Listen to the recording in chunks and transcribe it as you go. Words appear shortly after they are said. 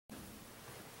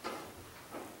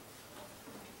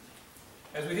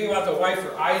As we think about the wife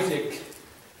for Isaac,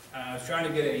 I was trying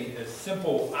to get a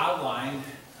simple outline.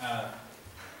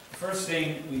 The first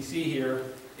thing we see here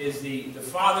is the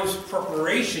father's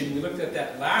preparation. We looked at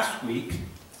that last week.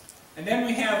 And then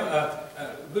we have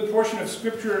a good portion of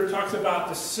Scripture that talks about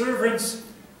the servant's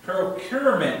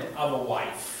procurement of a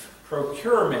wife.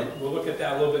 Procurement. We'll look at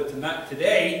that a little bit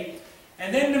today.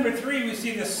 And then number 3, we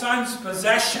see the son's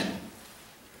possession.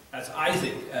 That's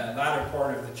Isaac, latter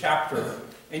part of the chapter.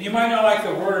 And you might not like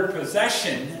the word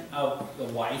possession of the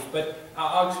wife, but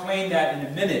I'll explain that in a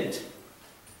minute.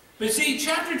 But see,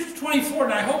 chapter 24,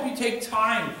 and I hope you take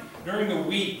time during the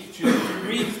week to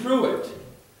read through it.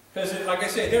 Because, like I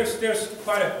say, there's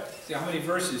quite a... See how many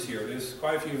verses here? There's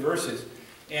quite a few verses.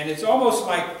 And it's almost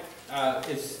like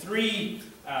it's 3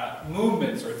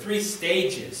 movements or 3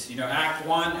 stages. You know, Act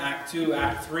 1, Act 2,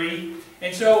 Act 3.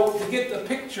 And so to get the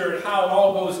picture of how it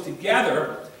all goes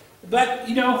together... But,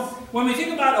 you know, when we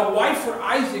think about a wife for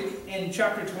Isaac in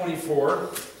chapter 24,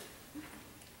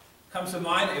 comes to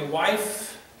mind a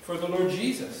wife for the Lord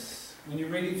Jesus. When you're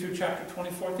reading through chapter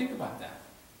 24, think about that.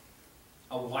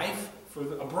 A wife for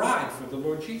a bride for the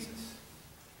Lord Jesus.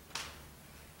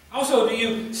 Also, do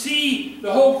you see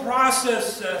the whole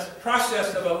process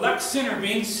of elect sinner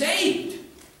being saved?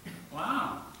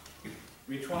 Wow.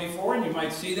 Read 24 and you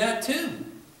might see that too.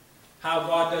 How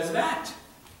God does that.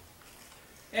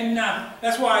 And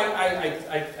that's why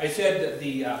I said that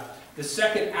the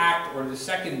second act or the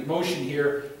second motion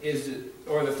here is,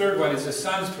 or the third one is the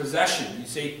son's possession. You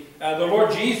see, the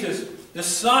Lord Jesus, the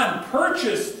Son,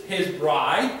 purchased His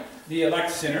bride, the elect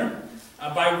sinner,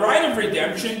 by right of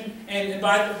redemption and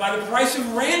by the price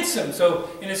of ransom. So,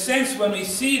 in a sense, when we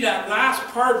see that last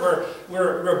part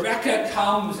where Rebekah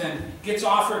comes and gets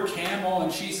off her camel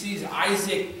and she sees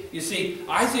Isaac, you see,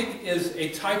 Isaac is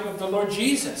a type of the Lord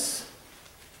Jesus.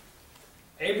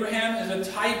 Abraham is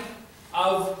a type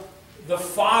of the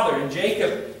Father, and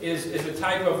Jacob is a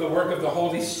type of the work of the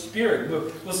Holy Spirit.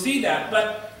 We'll see that.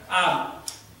 But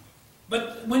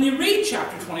when you read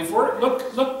chapter 24,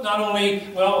 look not only,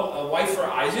 well, a wife for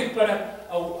Isaac, but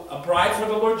a bride for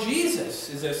the Lord Jesus.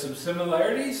 Is there some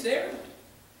similarities there?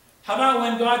 How about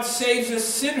when God saves a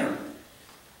sinner?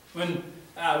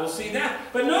 We'll see that.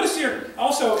 But notice here,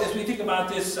 also, as we think about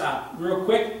this real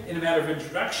quick in a matter of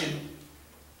introduction,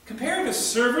 compare the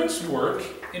servant's work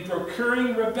in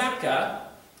procuring Rebekah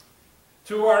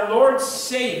to our Lord's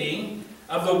saving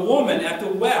of the woman at the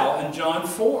well in John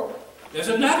 4. There's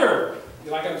another,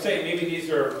 like I'm saying, maybe these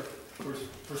are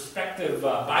prospective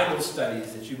Bible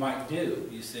studies that you might do,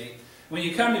 you see. When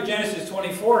you come to Genesis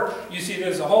 24, you see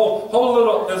there's a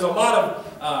there's a lot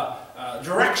of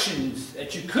directions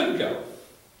that you could go.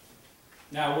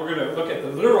 Now, we're going to look at the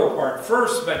literal part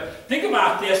first, but think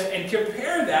about this and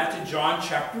compare that to John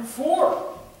chapter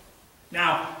 4.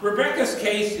 Now, Rebekah's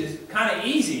case is kind of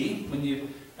easy.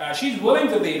 She's willing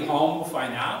to leave home, we'll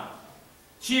find out.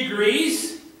 She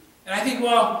agrees, and I think,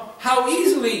 well, how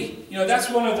easily, that's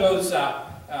one of those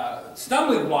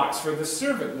stumbling blocks for the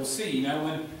servant. We'll see,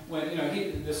 when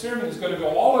the servant is going to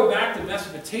go all the way back to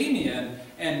Mesopotamia,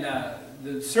 and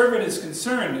the servant is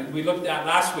concerned, we looked at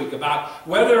last week, about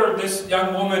whether this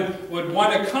young woman would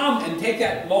want to come and take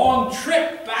that long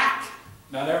trip back,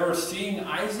 not ever seeing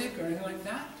Isaac or anything like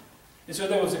that. And so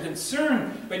there was a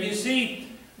concern. But you see,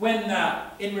 when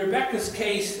in Rebekah's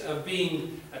case of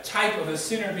being a type of a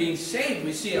sinner being saved,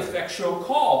 we see effectual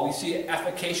call. We see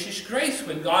efficacious grace.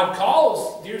 When God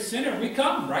calls, dear sinner, we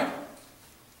come, right?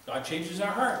 God changes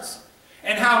our hearts.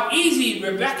 And how easy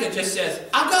Rebekah just says,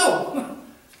 I'll go.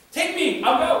 Take me,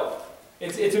 I'll go.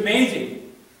 It's amazing.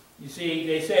 You see,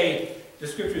 the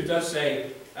Scripture does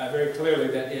say very clearly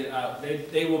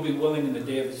that they will be willing in the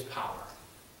day of His power.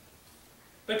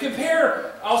 But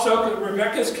compare also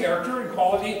Rebekah's character and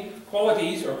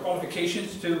qualities or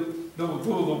qualifications to the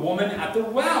woman at the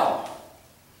well.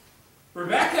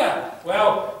 Rebekah,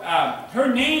 well,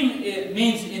 her name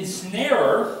means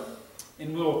ensnarer,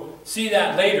 and we'll see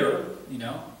that later.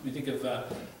 We think of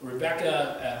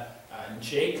Rebekah and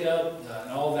Jacob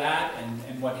and all that,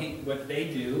 and what they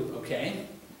do, okay?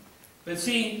 But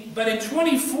in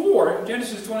 24,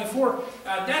 Genesis 24,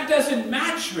 that doesn't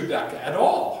match Rebekah at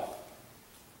all.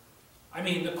 I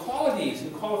mean, the qualities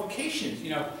and qualifications,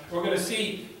 we're going to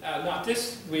see, not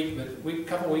this week, but a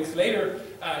couple of weeks later,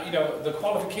 the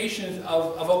qualifications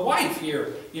of a wife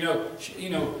here.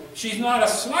 She's not a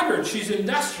sluggard, she's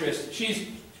industrious, she's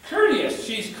courteous,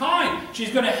 she's kind,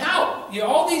 she's going to help.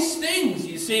 All these things,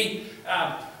 you see,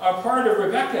 are part of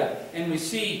Rebekah, and we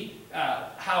see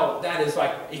how that is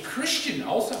like a Christian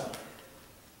also.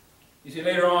 You see,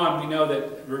 later on, we know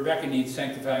that Rebekah needs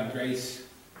sanctifying grace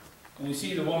And we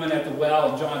see the woman at the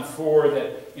well in John 4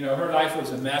 that, her life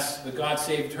was a mess, but God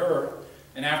saved her.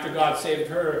 And after God saved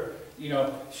her,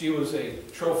 she was a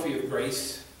trophy of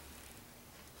grace.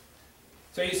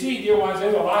 So you see, dear ones,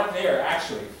 there's a lot there,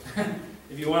 actually.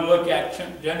 If you want to look at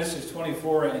Genesis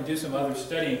 24 and do some other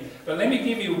studying. But let me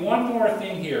give you one more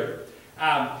thing here.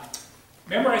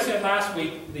 Remember I said last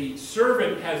week, the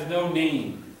servant has no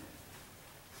name.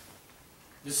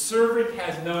 The servant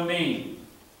has no name.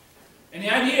 And the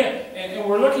idea, and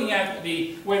we're looking at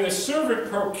where the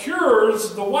servant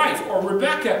procures the wife, or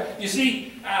Rebecca. You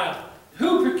see,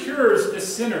 who procures the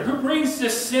sinner? Who brings the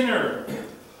sinner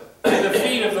to the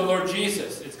feet of the Lord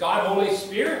Jesus? It's God, Holy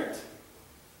Spirit.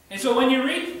 And so when you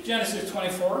read Genesis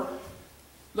 24,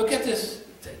 look at this.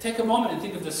 Take a moment and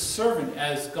think of the servant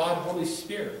as God, Holy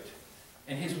Spirit,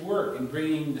 and his work in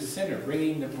bringing the sinner,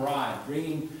 bringing the bride,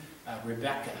 bringing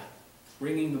Rebecca,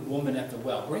 bringing the woman at the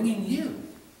well, bringing you.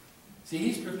 See,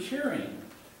 he's procuring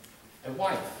a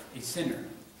wife, a sinner.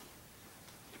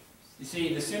 You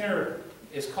see, the sinner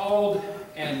is called,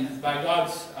 and by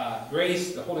God's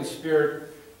grace, the Holy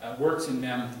Spirit works in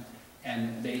them,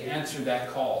 and they answer that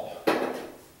call.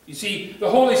 You see, the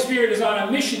Holy Spirit is on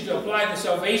a mission to apply the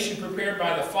salvation prepared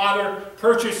by the Father,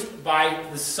 purchased by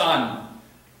the Son.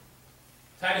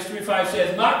 Titus 3:5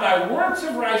 says, "Not by works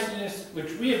of righteousness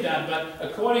which we have done, but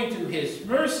according to his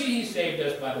mercy he saved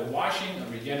us by the washing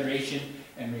of regeneration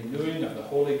and renewing of the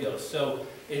Holy Ghost." So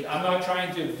I'm not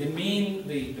trying to demean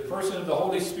the person of the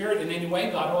Holy Spirit in any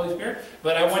way, God, Holy Spirit,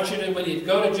 but I want you to, when you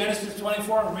go to Genesis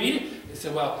 24 and read it, you say,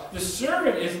 well, the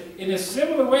servant is, in a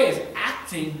similar way, is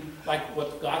acting like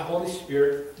what God, Holy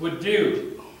Spirit would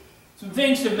do. Some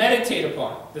things to meditate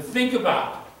upon, to think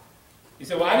about. You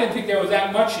say, well, I didn't think there was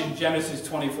that much in Genesis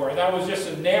 24. That was just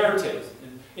a narrative.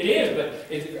 It is, but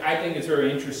I think it's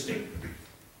very interesting.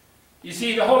 You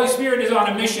see, the Holy Spirit is on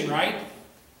a mission, right?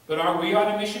 But are we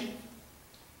on a mission?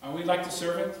 Are we like the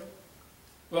servant?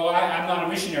 Well, I'm not a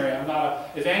missionary. I'm not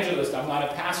an evangelist. I'm not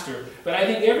a pastor. But I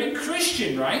think every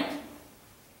Christian, right,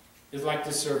 is like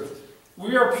the servant.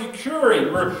 We are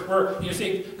procuring. We're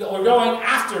going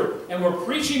after, and we're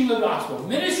preaching the gospel,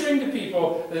 ministering to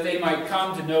people that they might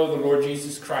come to know the Lord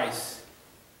Jesus Christ,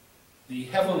 the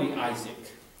heavenly Isaac.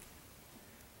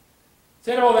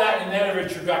 Said all that in that of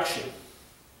introduction.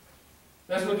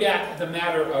 Let's look at the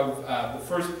matter of the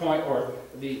first point, or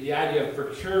the idea of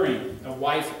procuring a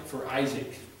wife for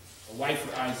Isaac. A wife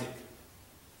for Isaac.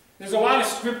 There's a lot of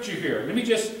scripture here. Let me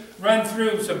just run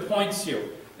through some points here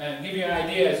and give you an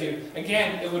idea. As you,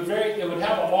 again, it would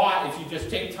help a lot if you just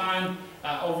take time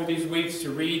over these weeks to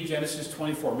read Genesis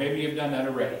 24. Maybe you've done that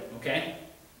already. Okay.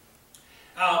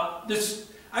 I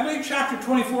believe chapter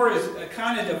 24 is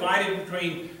kind of divided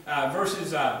between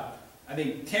verses I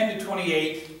think 10 to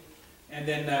 28. And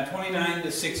then 29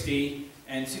 to 60,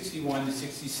 and 61 to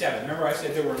 67. Remember I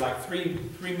said there were like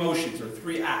three motions, or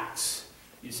three acts.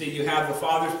 You see, you have the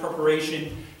father's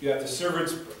preparation, you have the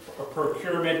servant's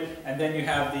procurement, and then you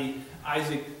have the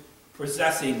Isaac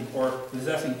possessing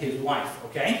his wife,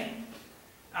 okay?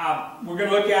 We're going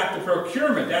to look at the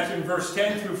procurement. That's in verse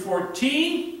 10 through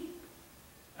 14.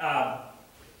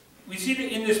 We see that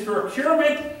in this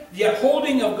procurement, the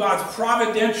upholding of God's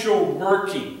providential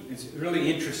working. It's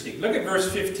really interesting. Look at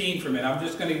verse 15 for a minute. I'm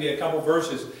just going to get a couple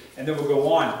verses, and then we'll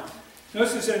go on.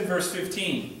 Notice it said in verse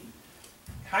 15.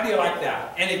 How do you like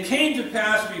that? "And it came to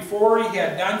pass before he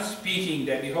had done speaking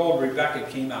that, behold, Rebekah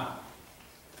came out."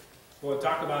 Well,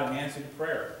 talk about an answer to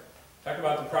prayer. Talk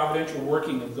about the providential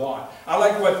working of God. I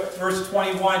like what verse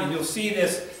 21, and you'll see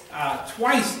this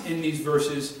twice in these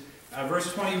verses.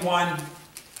 Verse 21,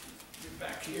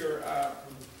 back here,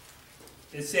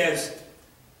 it says,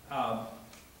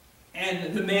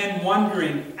 "And the man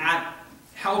wondering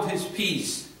held his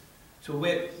peace, to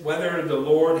wit, whether the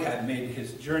Lord had made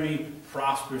his journey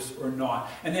prosperous or not."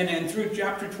 And then through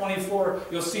chapter 24,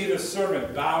 you'll see the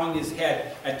servant bowing his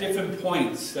head at different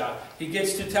points. He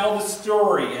gets to tell the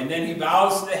story, and then he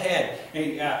bows the head.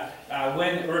 And,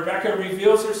 when Rebekah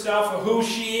reveals herself of who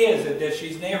she is, that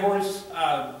she's Nahor's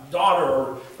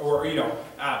daughter, or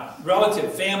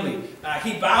relative, family,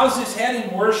 he bows his head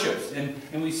and worships,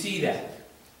 and we see that.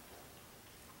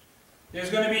 There's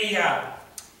going to be,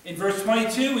 in verse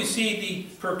 22, we see the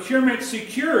procurement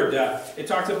secured. It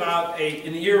talks about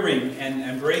an earring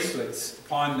and bracelets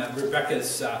upon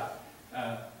Rebekah's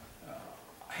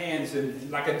hands,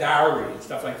 and like a dowry and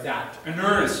stuff like that. An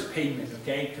earnest payment,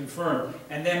 okay, confirmed.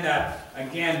 And then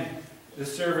again, the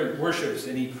servant worships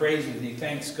and he praises and he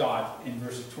thanks God in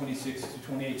verses 26 to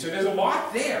 28. So there's a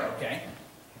lot there, okay?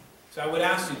 So I would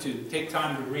ask you to take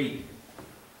time to read.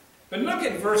 But look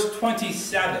at verse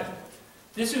 27.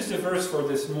 This is the verse for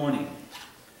this morning.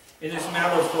 in this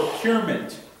matter of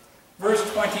procurement. Verse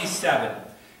 27.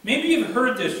 Maybe you've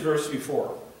heard this verse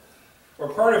before, or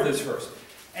part of this verse.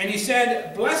 And he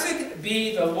said, "Blessed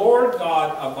be the Lord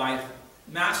God of my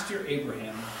master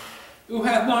Abraham, who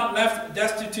hath not left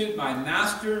destitute my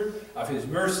master of his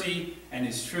mercy and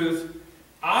his truth.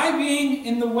 I being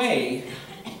in the way,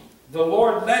 the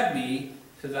Lord led me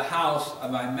to the house of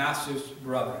my master's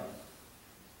brethren."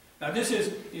 Now this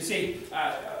is, you see,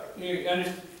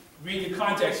 read the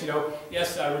context,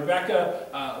 yes,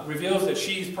 Rebecca reveals that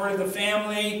she's part of the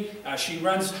family. She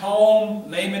runs home.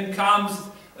 Laman comes.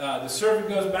 The servant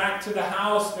goes back to the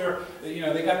house.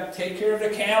 They got to take care of the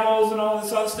camels and all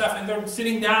this other stuff. And they're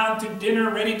sitting down to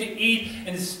dinner, ready to eat.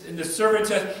 And the servant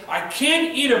says, "I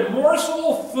can't eat a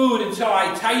morsel of food until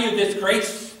I tell you this great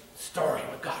story,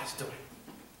 what God is doing."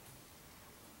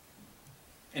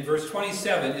 And verse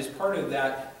 27 is part of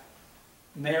that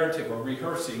narrative or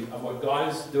rehearsing of what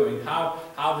God is doing, how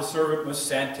the servant was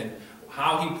sent, and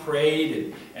how he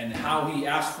prayed, and how he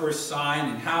asked for a sign,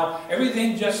 and how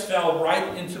everything just fell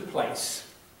right into place.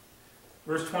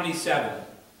 Verse 27.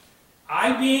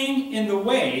 "I being in the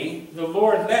way, the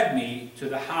Lord led me to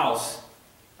the house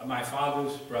of my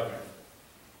father's brethren."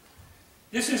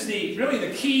 This is really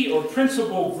the key or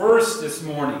principal verse this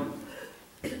morning.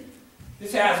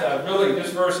 This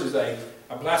verse is a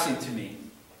blessing to me.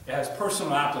 It has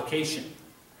personal application.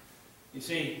 You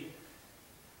see,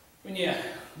 when you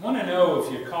want to know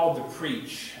if you're called to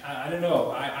preach, I don't know.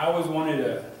 I always wanted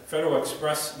a Federal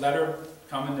Express letter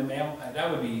come in the mail. That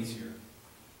would be easier.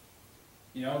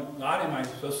 God, am I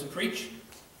supposed to preach?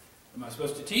 Am I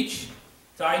supposed to teach?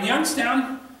 So in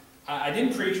Youngstown, I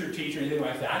didn't preach or teach or anything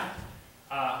like that.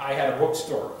 I had a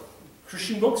bookstore,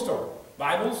 Christian bookstore.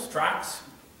 Bibles, tracts,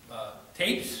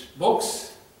 tapes,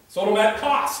 books, sold them at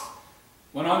cost.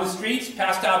 Went on the streets,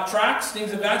 passed out tracts,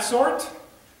 things of that sort.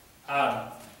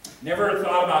 Never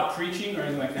thought about preaching or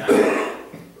anything like that.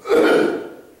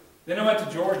 Then I went to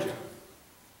Georgia.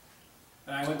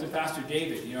 And I went to Pastor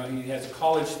David. He has a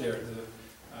college there, the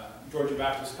Georgia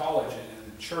Baptist College,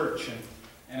 and the church.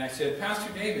 And I said,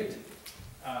 "Pastor David,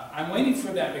 I'm waiting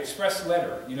for that express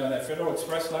letter, that Federal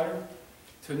Express letter,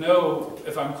 to know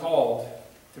if I'm called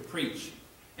to preach."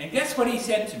 And guess what he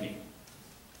said to me?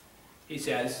 He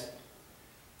says,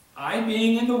 "I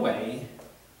being in the way,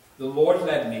 the Lord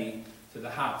led me to the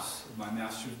house of my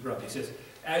master's brother." He says,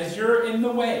 as you're in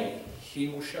the way, he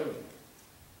will show you.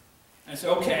 I said,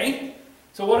 "Okay,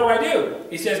 so what do I do?"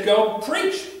 He says, "Go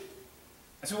preach."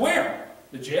 I said, "Where?"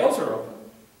 "The jails are open."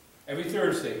 Every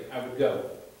Thursday I would go.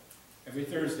 Every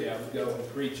Thursday I would go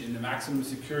and preach in the maximum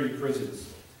security prisons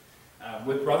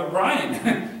with Brother Brian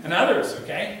and others,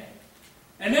 okay?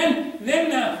 And then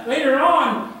later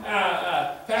on,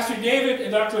 Pastor David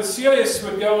and Dr. Lucilius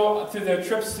would go through their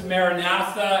trips to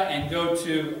Maranatha and go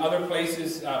to other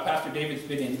places. Pastor David's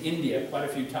been in India quite a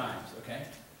few times, okay?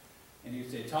 And he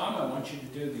would say, "Tom, I want you to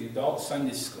do the adult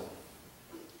Sunday school."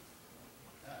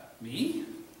 Me?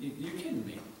 You're kidding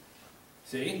me.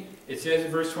 See? It says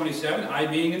in verse 27, "I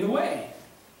being in the way,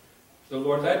 the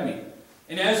Lord led me."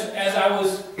 And as I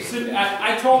was sitting,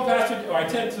 I told I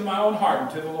said to my own heart and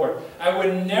to the Lord, I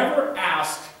would never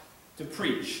ask to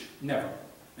preach. Never.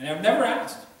 And I've never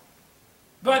asked.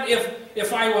 But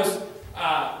if I was,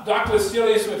 Dr.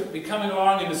 Lucilius would be coming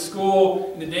along in the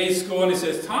school, in the day school, and he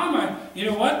says, "Tom, you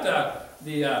know what?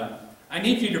 I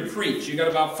need you to preach. You got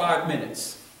about 5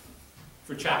 minutes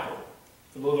for chapel,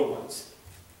 for the little ones,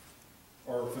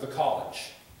 or for the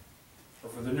college, or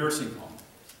for the nursing home."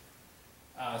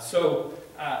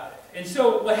 And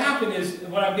so what happened is,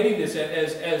 what I'm getting this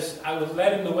as I was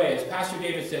led in the way, as Pastor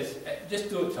David says, just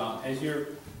do it, Tom. As you're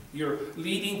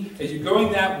leading, as you're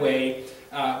going that way,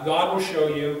 God will show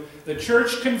you. The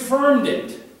church confirmed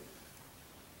it.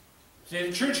 See,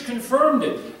 the church confirmed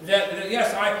it. That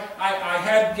yes, I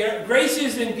had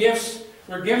graces and gifts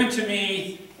were given to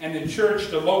me, and the church,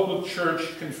 the local church,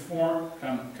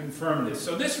 confirmed this.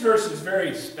 So this verse is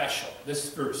very special. This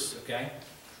verse, okay.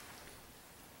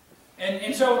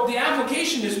 And so the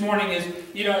application this morning is,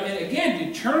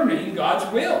 again, determining God's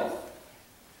will.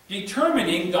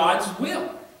 Determining God's will.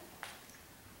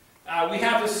 We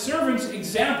have the servant's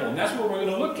example, and that's what we're going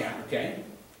to look at, okay?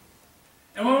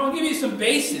 And we're going to give you some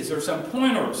bases or some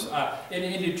pointers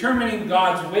in determining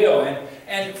God's will.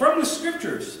 And from the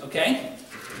scriptures, okay?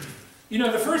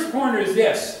 The first pointer is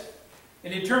this.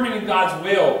 In determining God's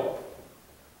will,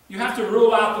 you have to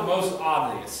rule out the most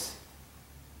obvious.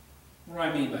 What do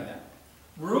I mean by that?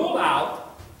 Rule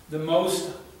out the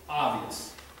most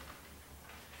obvious.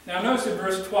 Now notice in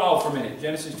verse 12 for a minute.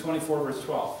 Genesis 24, verse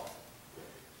 12.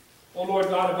 O Lord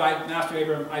God of my master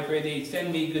Abraham, I pray thee,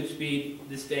 send me good speed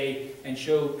this day, and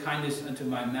show kindness unto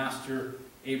my master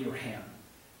Abraham.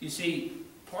 You see,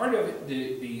 part of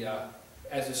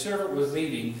as the servant was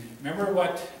leaving, remember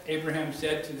what Abraham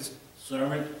said to the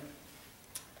servant?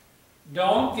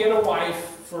 Don't get a wife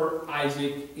for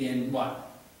Isaac in what?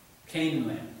 Canaan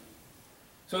land.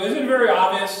 So isn't it very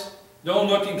obvious? Don't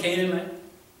look in Canaan land.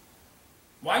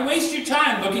 Why waste your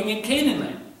time looking in Canaan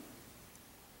land?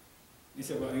 He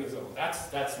said, well, that's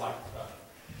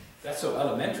so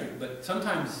elementary, but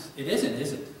sometimes it isn't,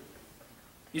 is it?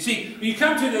 You see, you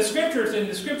come to the Scriptures, and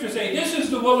the Scriptures say, this is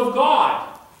the will of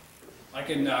God. Like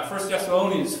in 1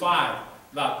 Thessalonians 5,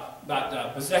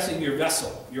 about possessing your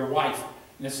vessel, your wife,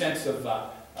 in the sense of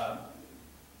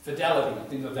fidelity and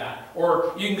things like that.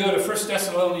 Or you can go to 1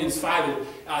 Thessalonians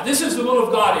 5, this is the will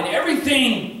of God, in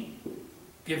everything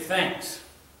give thanks.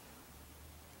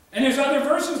 And there's other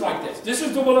verses like this. This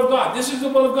is the will of God. This is the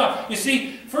will of God. You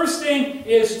see, first thing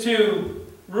is to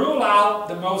rule out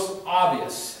the most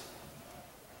obvious.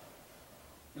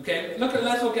 Okay,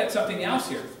 let's look at something else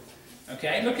here.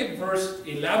 Okay, look at verse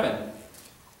 11.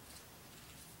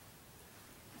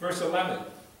 Verse 11.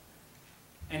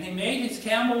 And he made his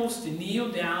camels to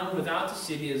kneel down without the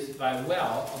city as by a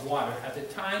well of water at the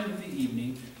time of the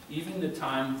evening, even the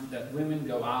time that women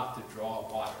go out to draw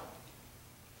water.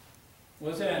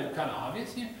 Wasn't that kind of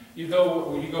obvious here? You go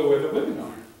where the women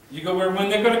are. You go when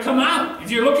they're going to come out.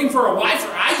 If you're looking for a wife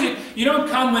for Isaac, you don't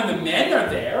come when the men are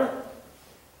there.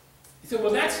 You say,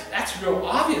 well, that's real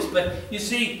obvious. But you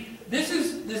see, this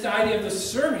is this idea of the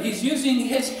servant. He's using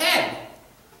his head.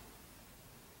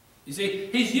 You see,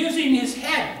 he's using his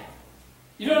head.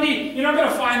 You're not going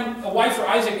to find a wife for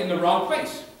Isaac in the wrong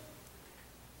place.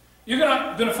 You're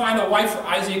not going to find a wife for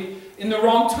Isaac in the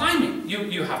wrong timing.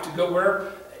 You have to go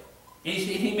where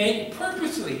he made it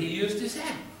purposely. He used his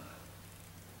head.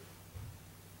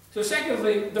 So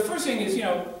secondly, the first thing is,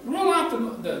 rule out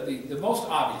the most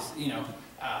obvious.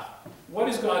 What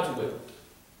is God's will?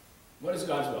 What is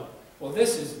God's will? Well,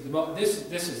 this is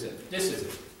it. This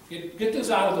is it. Get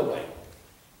this out of the way.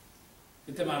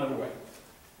 Get them out of the way.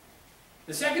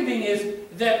 The second thing is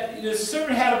that the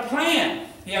servant had a plan.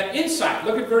 He had insight.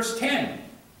 Look at verse 10.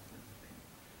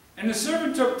 And the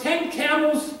servant took 10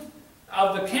 camels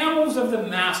of the camels of the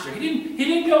master. He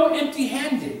didn't go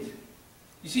empty-handed.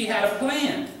 You see, he had a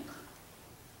plan.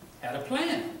 Had a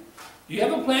plan. Do you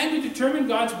have a plan to determine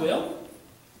God's will?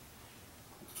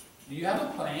 Do you have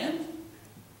a plan?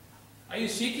 Are you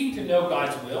seeking to know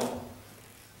God's will?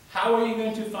 How are you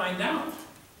going to find out?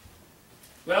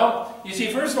 Well, you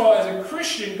see, first of all, as a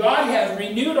Christian, God has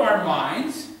renewed our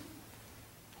minds.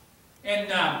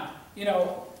 And,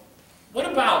 what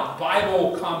about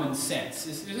Bible common sense?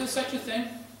 Is there such a thing?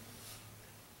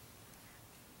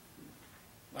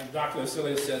 Like Dr.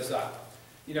 Asilius says,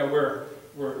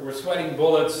 we're sweating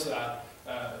bullets.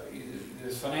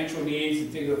 There's financial needs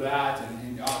and things like that.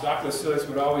 And Dr. Asilius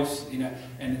would always,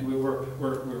 and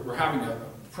we're having a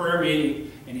prayer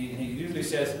meeting, and he usually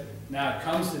says, now it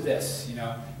comes to this,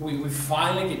 we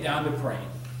finally get down to praying.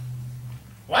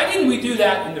 Why didn't we do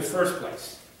that in the first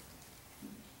place?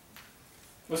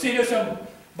 Well, see, there's some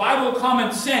Bible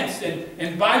common sense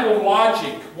and Bible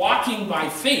logic, walking by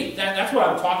faith. That's what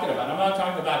I'm talking about. I'm not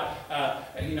talking about,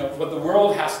 what the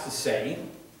world has to say.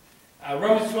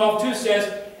 Romans 12:2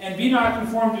 says, and be not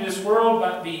conformed to this world,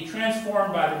 but be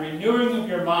transformed by the renewing of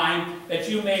your mind, that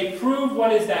you may prove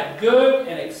what is that good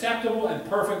and acceptable and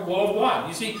perfect will of God.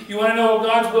 You see, you want to know what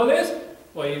God's will is?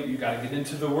 Well, you got to get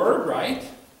into the Word, right?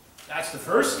 That's the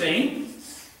first thing.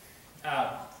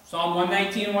 Psalm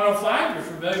 119, 105, you're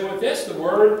familiar with this. The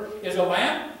Word is a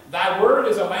lamp. Thy Word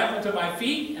is a lamp unto my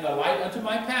feet and a light unto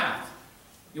my path.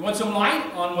 You want some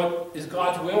light on what is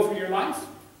God's will for your life?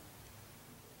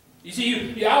 You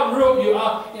see,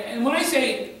 and when I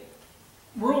say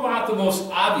rule out the most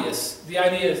obvious, the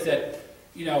idea is that,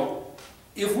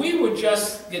 if we would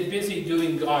just get busy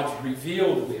doing God's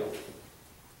revealed will,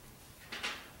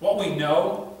 what we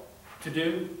know to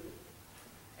do,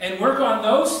 and work on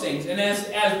those things, and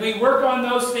as we work on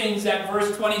those things, that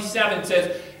verse 27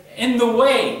 says, in the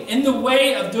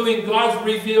way of doing God's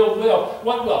revealed will,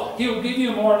 what will? He'll give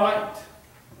you more light.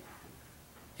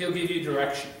 He'll give you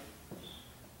direction.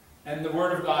 And the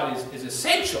Word of God is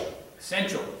essential.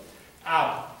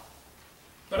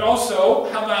 But also,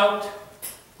 how about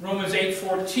Romans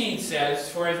 8:14 says,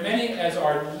 for as many as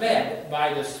are led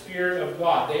by the Spirit of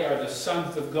God, they are the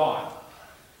sons of God.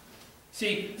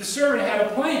 See, the servant had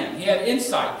a plan. He had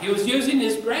insight. He was using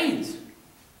his brains.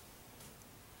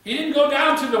 He didn't go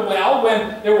down to the well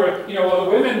when there were, the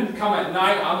women come at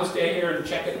night, I'm going to stay here and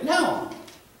check it. No.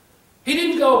 He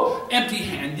didn't go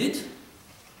empty-handed.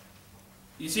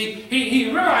 You see, he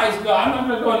realized, well, I'm not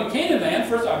going to go into Canaan land.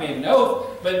 First I made an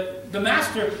oath, but the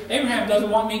master, Abraham, doesn't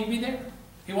want me to be there.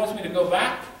 He wants me to go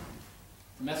back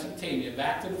to Mesopotamia,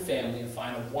 back to the family, and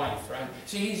find a wife, right?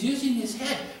 See, he's using his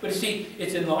head. But you see,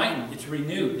 it's enlightened, it's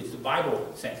renewed, it's the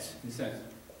Bible sense.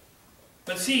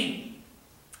 But see,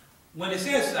 when it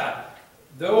says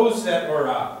those that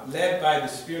are led by the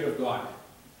Spirit of God,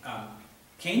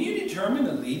 can you determine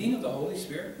the leading of the Holy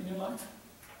Spirit in your life?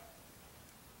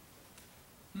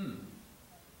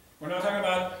 We're not talking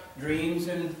about dreams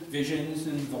and visions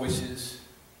and voices.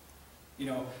 You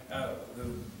know,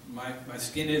 my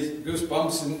skin is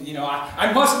goosebumps and, you know,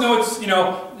 I must know it's, you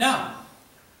know,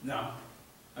 no.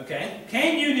 Okay?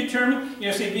 Can you determine, you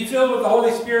know, see, be filled with the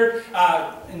Holy Spirit,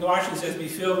 in Colossians it says be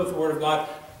filled with the Word of God.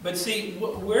 But see,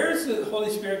 where is the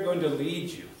Holy Spirit going to lead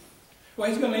you? Well,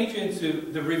 He's going to lead you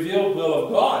into the revealed will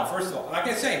of God, first of all. Like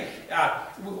I say,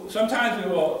 sometimes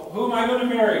we will, who am I going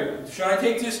to marry? Should I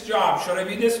take this job? Should I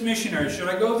be this missionary? Should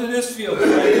I go to this field?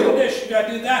 Should I do this? Should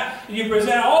I do that? And you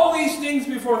present all these things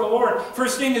before the Lord.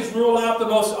 First thing is rule out the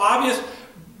most obvious.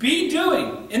 Be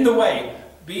doing in the way.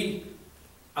 Be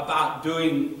about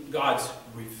doing God's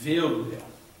revealed will.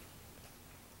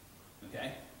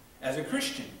 Okay? As a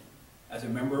Christian, as a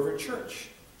member of a church,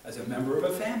 as a member of a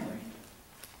family.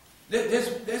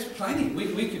 There's plenty.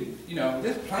 We could, you know,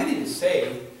 there's plenty to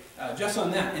say just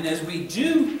on that. And as we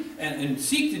do and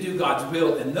seek to do God's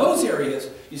will in those areas,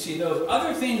 you see those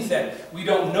other things that we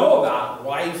don't know about,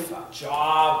 wife, a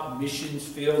job, missions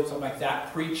field, something like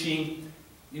that, preaching,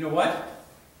 you know what?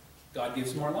 God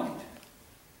gives more light.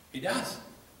 He does.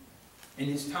 In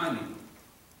His timing.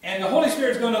 And the Holy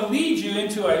Spirit is going to lead you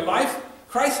into a life,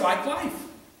 Christ-like life.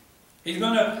 He's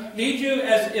going to lead you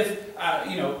as if,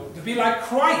 you know, to be like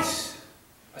Christ,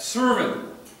 a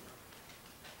servant,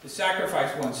 to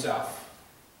sacrifice oneself.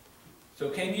 So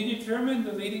can you determine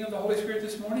the leading of the Holy Spirit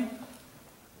this morning?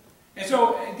 And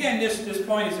so, again, this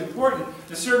point is important.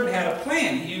 The servant had a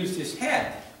plan. He used his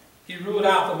head. He ruled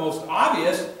out the most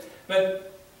obvious.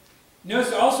 But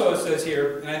notice also it says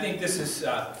here, and I think this is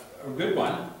a good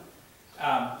one,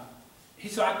 he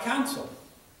sought counsel.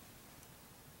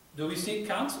 Do we seek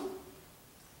counsel?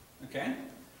 Okay.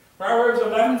 Proverbs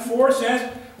 11:4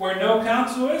 says, where no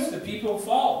counsel is, the people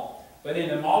fall. But in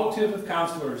the multitude of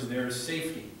counselors there is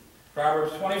safety.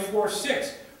 Proverbs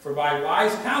 24:6, for by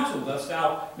wise counsel dost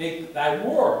thou make thy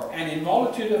war, and in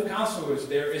multitude of counselors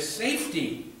there is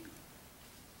safety.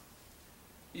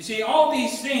 You see, all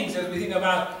these things, as we think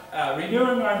about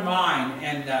renewing our mind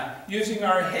and using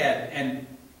our head and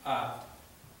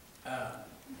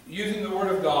using the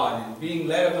Word of God and being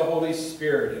led of the Holy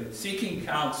Spirit and seeking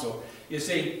counsel, you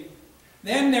see,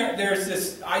 then there's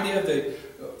this idea of the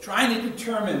trying to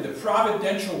determine the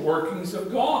providential workings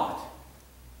of God.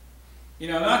 You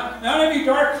know, not every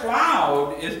dark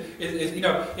cloud is we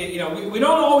don't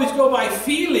always go by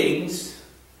feelings,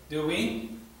 do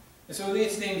we? And so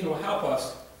these things will help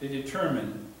us to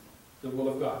determine the will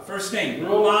of God. First thing,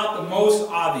 rule out the most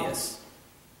obvious.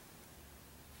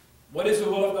 What is the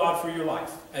will of God for your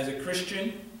life? As a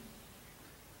Christian,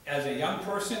 as a young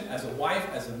person, as a wife,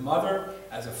 as a mother,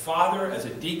 as a father, as a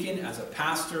deacon, as a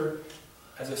pastor,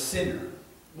 as a sinner.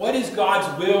 What is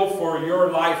God's will for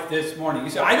your life this morning? You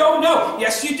say, I don't know.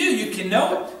 Yes, you do. You can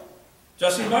know it.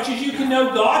 Just as much as you can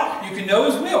know God, you can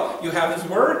know His will. You have His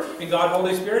Word, and God,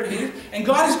 Holy Spirit, and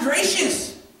God is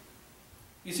gracious.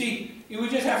 You see, we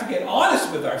just have to get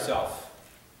honest with ourselves.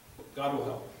 God will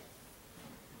help.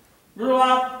 Rule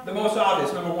out the most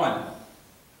obvious, number one.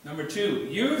 Number two,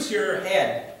 use your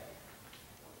head.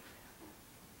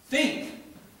 Think.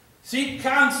 Seek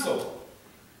counsel.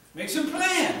 Make some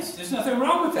plans. There's nothing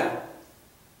wrong with that.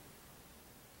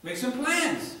 Make some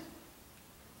plans.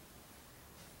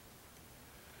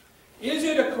 Is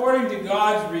it according to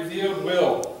God's revealed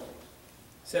will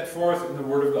set forth in the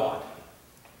Word of God?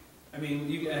 I mean,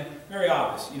 very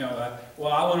obvious. You know,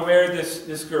 well, I want to marry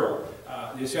this girl,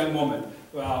 this young woman.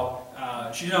 Well,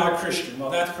 she's not a Christian. Well,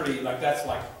 that's that's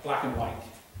like black and white.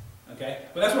 Okay?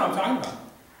 But that's what I'm talking about.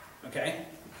 Okay?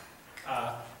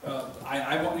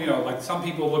 I want, you know, like some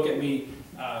people look at me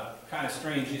kind of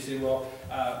strange. You say, well,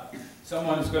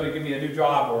 someone's going to give me a new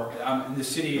job, or I'm in the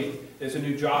city, there's a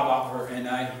new job offer, and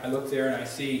I look there and I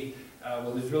see,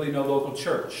 well, there's really no local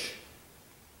church.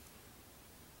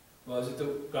 Well, is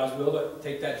it God's will to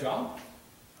take that job?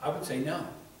 I would say no.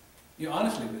 You know,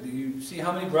 honestly, you see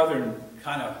how many brethren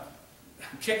kind of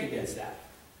kick against that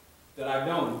I've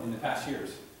known in the past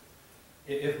years.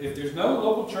 If there's no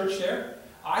local church there,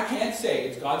 I can't say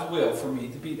it's God's will for me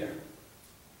to be there.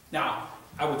 Now,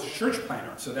 I was a church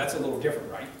planner, so that's a little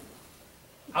different, right?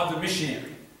 of the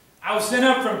missionary. I was sent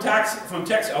up from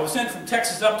Texas. I was sent from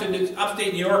Texas up to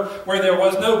upstate New York, where there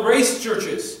was no grace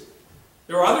churches.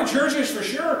 There were other churches for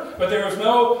sure, but there was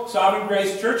no sovereign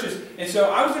grace churches. And so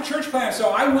I was a church planter,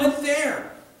 so I went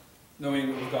there, knowing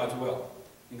it was God's will.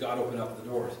 And God opened up the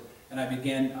doors. And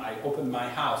I opened my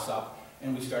house up,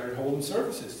 and we started holding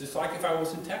services, just like if I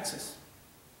was in Texas.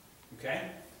 Okay?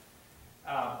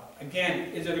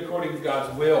 Again, is it according to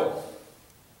God's will?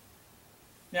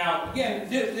 Now, again,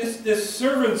 this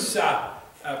servant's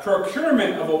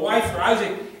procurement of a wife for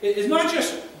Isaac is not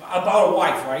just about a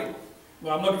wife, right?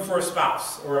 Well, I'm looking for a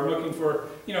spouse, or I'm looking for,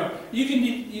 you can,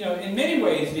 in many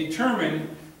ways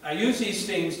use these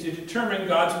things to determine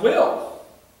God's will.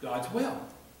 God's will.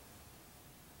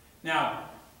 Now,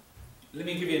 let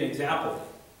me give you an example.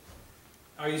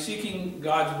 Are you seeking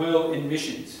God's will in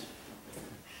missions?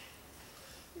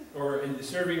 Or in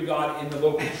serving God in the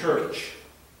local church?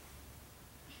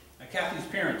 Now, Kathy's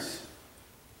parents,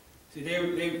 see,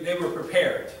 they were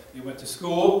prepared. They went to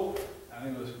school. I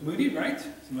think it was Moody, right?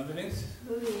 Some other things?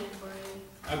 Moody and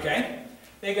Moody. Okay.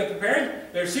 They got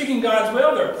prepared. They're seeking God's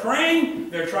will. They're praying.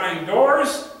 They're trying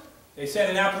doors. They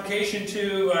sent an application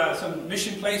to some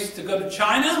mission place to go to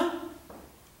China.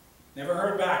 Never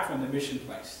heard back from the mission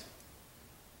place.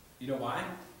 You know why?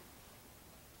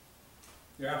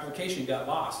 Their application got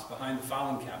lost behind the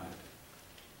filing cabinet.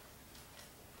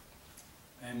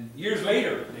 And years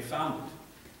later, they found it.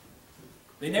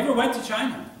 They never went to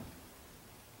China.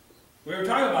 We were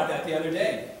talking about that the other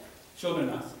day. Children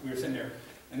and us. We were sitting there.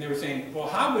 And they were saying, well,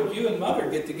 how would you and Mother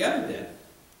get together then?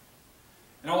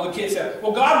 And all the kids said,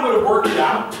 well, God would have worked it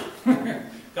out.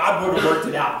 God would have worked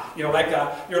it out. Like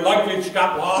your luggage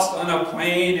got lost on a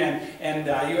plane and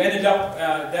you ended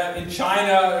up in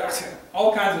China.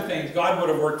 All kinds of things. God would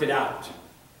have worked it out.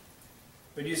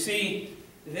 But you see,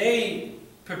 they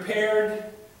prepared,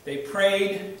 they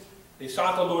prayed, they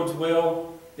sought the Lord's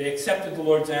will, they accepted the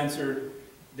Lord's answer.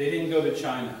 They didn't go to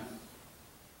China.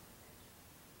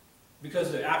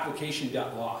 Because the application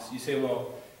got lost. You say,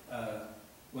 well,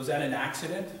 was that an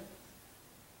accident?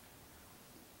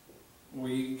 Well,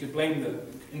 you could blame the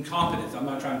incompetence. I'm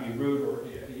not trying to be rude or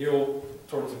ill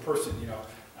towards the person,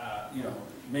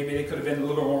 maybe they could have been a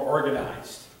little more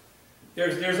organized.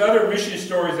 There's other mission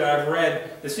stories that I've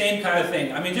read, the same kind of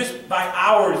thing. I mean, just by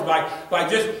hours, by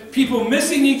just people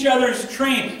missing each other's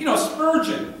train.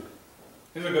 Spurgeon.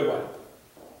 Here's a good one.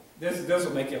 This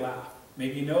will make you laugh.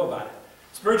 Maybe you know about it.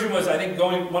 Spurgeon was, I think,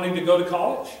 wanting to go to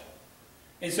college.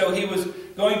 And so he was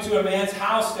going to a man's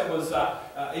house that was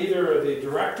either the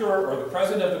director or the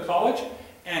president of the college.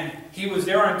 And he was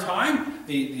there on time.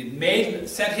 The maid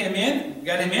sent him in,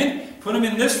 got him in, put him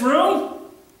in this room.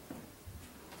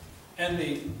 And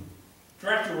the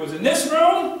director was in this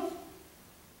room.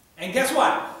 And guess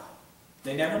what?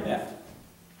 They never met.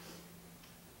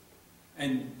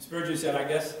 And Spurgeon said, I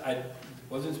guess I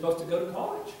wasn't supposed to go to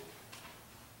college.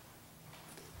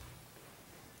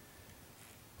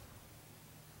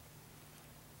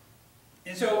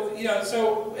 And so,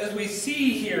 so as we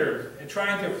see here, and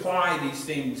trying to apply these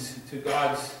things to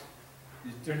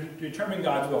to determine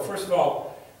God's will, first of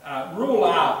all, rule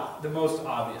out the most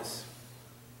obvious.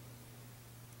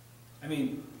 I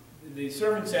mean, the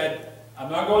servant said,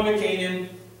 I'm not going to Canaan.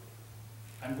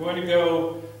 I'm going to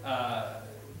go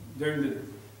during the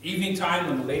evening time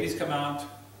when the ladies come out.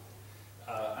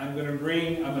 I'm going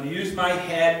to use my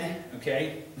head,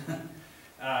 okay?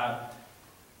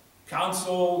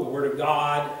 Counsel, the Word of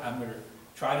God. I'm going to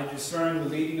try to discern the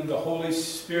leading of the Holy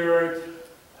Spirit.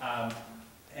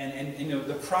 And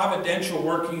the providential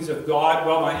workings of God.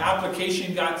 Well, my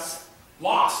application got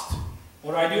lost.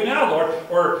 What do I do now, Lord?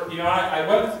 Or, I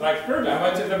went, like Spurgeon, I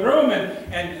went to the room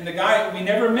and the guy, we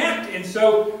never met. And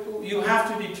so you have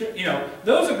to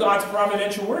those are God's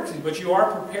providential workings, but you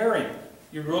are preparing.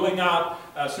 You're ruling out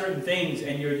certain things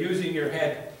and you're using your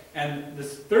head. And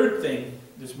this third thing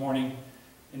this morning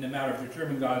in the matter of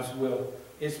determining God's will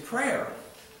is prayer.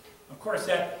 Of course,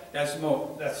 that's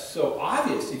so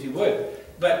obvious, if you would.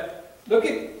 But look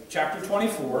at chapter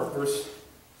 24, verse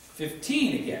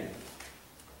 15 again.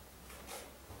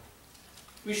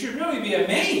 We should really be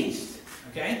amazed,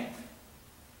 okay?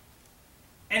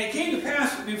 And it came to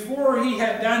pass before he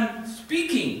had done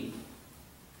speaking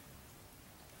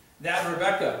that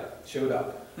Rebekah showed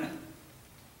up.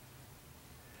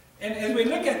 And as we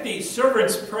look at the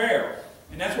servant's prayer,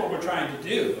 and that's what we're trying to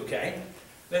do, okay?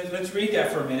 Let's read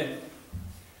that for a minute.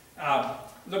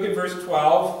 Look at verse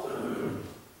 12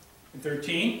 and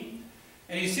 13.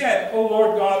 And he said, O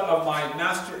Lord God of my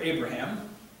master Abraham,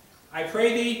 I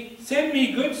pray thee, send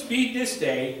me good speed this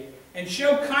day, and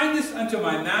show kindness unto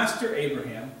my master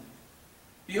Abraham,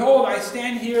 Behold, I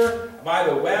stand here by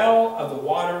the well of the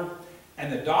water,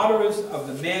 and the daughters of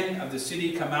the men of the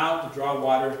city come out to draw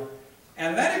water.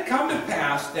 And let it come to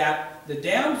pass that the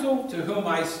damsel to whom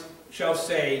I shall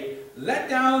say, let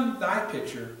down thy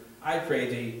pitcher, I pray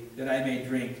thee, that I may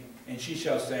drink. And she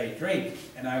shall say, drink,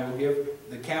 and I will give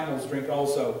the camels drink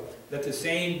also. Let the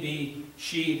same be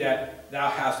she that thou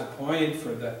hast appointed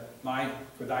for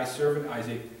thy servant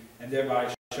Isaac, and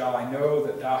thereby shall I know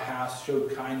that thou hast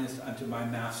showed kindness unto my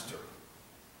master.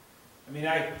 I mean,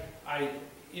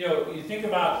 you think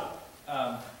about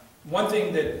one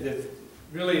thing that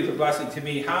really is a blessing to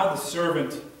me, how the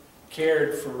servant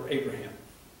cared for Abraham.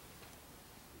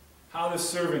 How the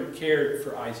servant cared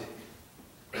for Isaac.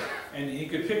 And he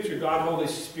could picture God, Holy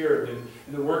Spirit, and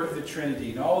the work of the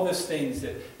Trinity, and all these things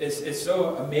that is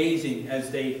so amazing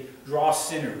as they draw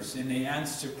sinners and they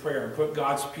answer prayer and put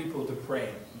God's people to pray.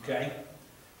 Okay?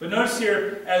 But notice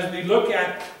here, as we look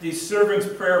at the servant's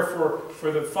prayer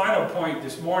for the final point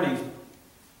this morning,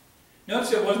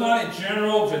 notice it was not a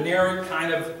general, generic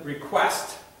kind of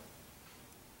request.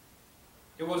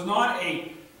 It was not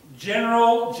a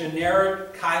general,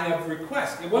 generic kind of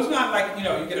request. It was not like, you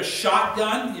get a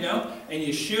shotgun, and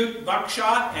you shoot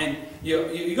buckshot, and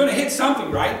you're going to hit something,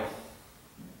 right?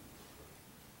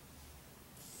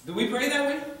 Do we pray that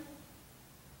way?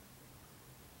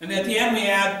 And at the end we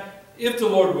add, if the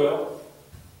Lord will.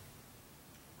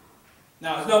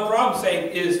 Now, it's no problem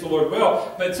saying, is the Lord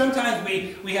will, but sometimes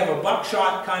we have a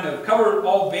buckshot kind of cover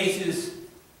all bases.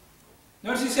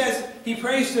 Notice he says, he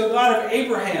prays to the God of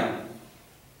Abraham.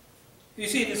 You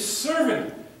see, the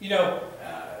servant,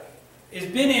 has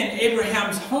been in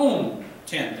Abraham's home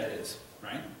tent, that is,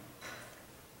 right?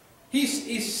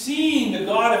 He's seen the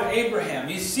God of Abraham.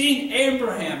 He's seen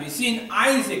Abraham. He's seen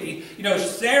Isaac.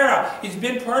 Sarah. He's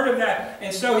been part of that.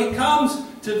 And so he comes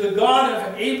to the God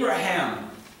of Abraham.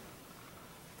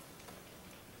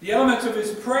 The elements of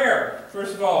his prayer,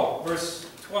 first of all, verse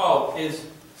 12, is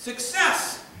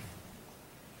success.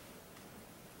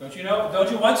 Don't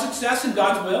you want success in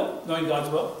God's will? Knowing God's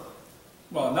will?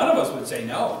 Well, none of us would say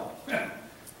no.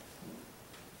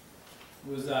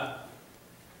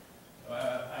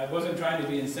 I wasn't trying to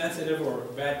be insensitive or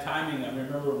bad timing. I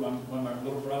remember when my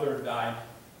little brother died,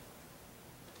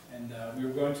 and we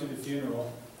were going to the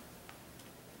funeral,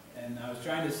 and I was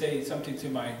trying to say something to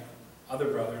my other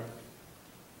brother.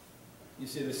 You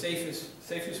see, the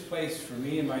safest place for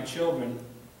me and my children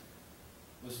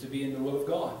was to be in the will of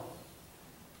God.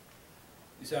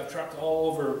 You see, I've trucked all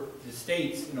over the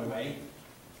States, in a way,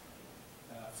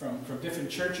 from different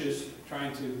churches,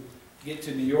 trying to get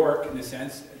to New York, in a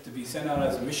sense, to be sent out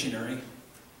as a missionary.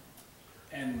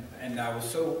 And I was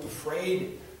so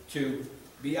afraid to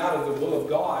be out of the will of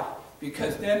God,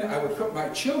 because then I would put my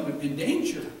children in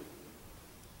danger.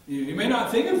 You may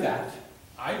not think of that.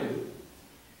 I do.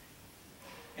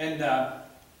 And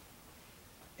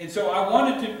so I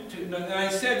wanted to and I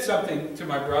said something to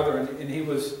my brother,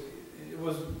 and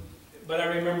but I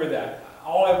remember that.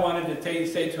 All I wanted to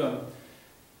say to him,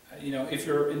 if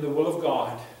you're in the will of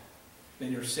God,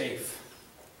 then you're safe.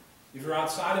 If you're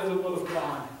outside of the will of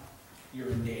God, you're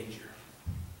in danger.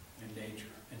 In danger.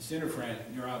 And sinner friend,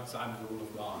 you're outside of the will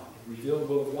of God. Reveal the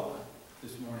will of God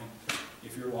this morning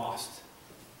if you're lost.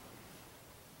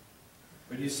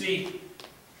 But you see,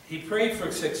 he prayed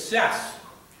for success.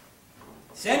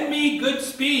 Send me good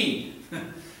speed.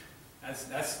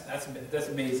 That's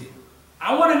amazing.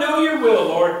 I want to know your will,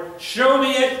 Lord. Show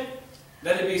me it.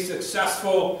 Let it be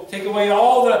successful. Take away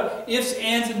all the ifs,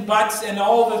 ands, and buts, and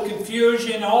all the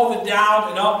confusion, all the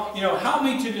doubt, and all. Help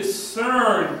me to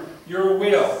discern your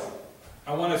will.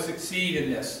 I want to succeed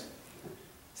in this.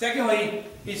 Secondly,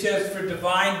 he says for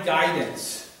divine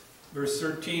guidance. Verse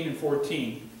 13 and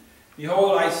 14.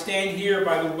 Behold, I stand here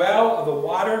by the well of the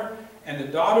water, and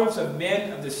the daughters of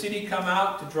men of the city come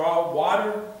out to draw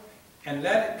water. And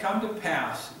let it come to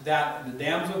pass that the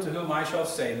damsel to whom I shall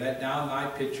say, let down thy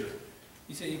pitcher.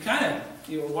 He said,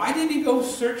 why didn't he go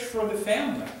search for the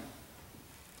family?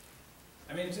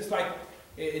 I mean, it's just like,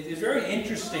 it's very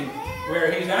interesting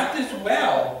where he's at this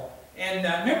well, and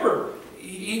remember,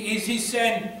 he's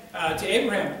saying to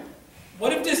Abraham,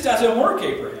 what if this doesn't work,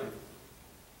 Abraham?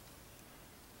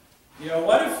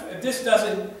 What if this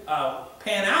doesn't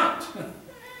pan out?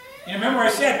 Remember I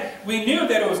said, we knew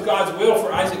that it was God's will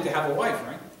for Isaac to have a wife,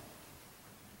 right?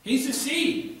 He's the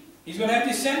seed. He's going to have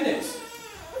descendants.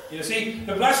 See,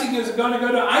 the blessing is going to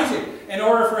go to Isaac. In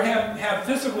order for him to have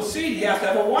physical seed, he has to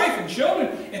have a wife and children.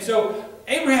 And so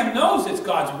Abraham knows it's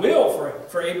God's will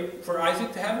for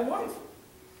Isaac to have a wife.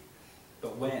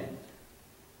 But when?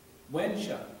 When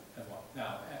shall he have a wife?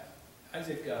 Now,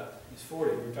 Isaac is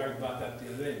 40. We were talking about that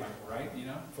the other day, Michael, right?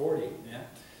 40, yeah.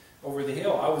 Over the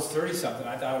hill. I was 30-something.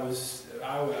 I thought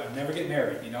I would never get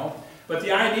married, But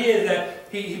the idea is that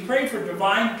he prayed for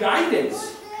divine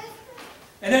guidance.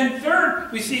 And then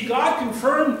third, we see God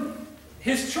confirm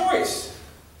his choice.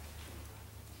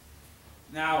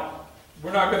 Now,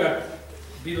 we're not going to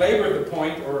belabor the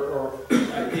point, or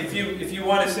if you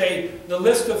want to say the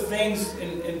list of things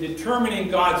in determining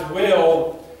God's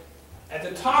will, at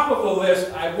the top of the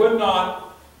list, I would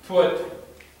not put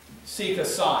seek a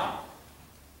sign.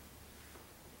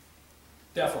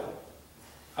 Definitely.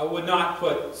 I would not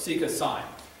put seek a sign.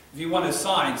 If you want a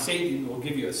sign, Satan will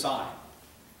give you a sign.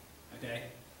 Okay?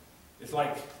 It's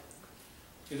like,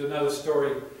 here's another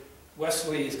story.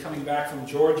 Wesley is coming back from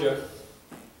Georgia.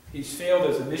 He's failed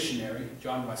as a missionary,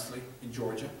 John Wesley, in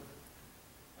Georgia.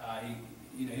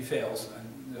 He fails,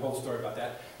 and the whole story about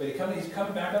that. But he's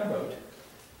coming back on a boat.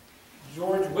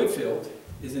 George Whitfield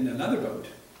is in another boat,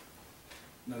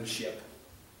 another ship,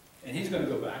 and he's going to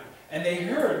go back. And they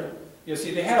heard,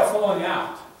 they had a falling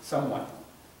out somewhat,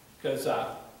 because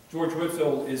George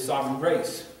Whitfield is sovereign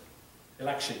grace,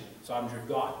 election, sovereignty of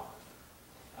God.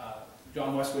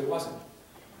 John Wesley wasn't.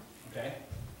 Okay?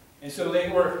 And so they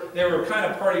were kind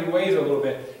of parting ways a little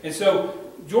bit. And so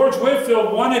George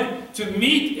Whitfield wanted to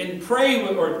meet and pray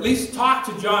with, or at least talk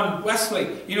to John Wesley.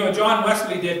 What John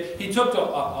Wesley did, he took a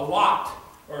lot,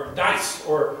 or dice,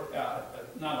 or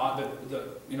not a lot,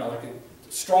 but like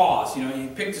straws. He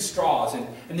picked the straws,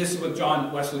 and this is what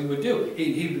John Wesley would do.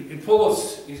 He'd pull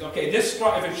those, okay, this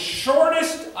straw, if it's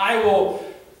shortest, I will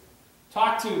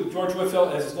talk to George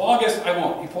Whitfield. As longest, I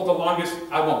won't. He pulled the longest,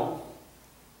 I won't.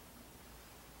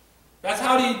 That's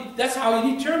how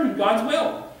he determined God's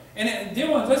will. And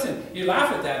Dylan, listen, you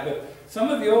laugh at that, but some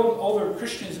of the older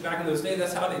Christians back in those days,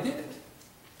 that's how they did it.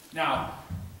 Now,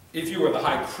 if you were the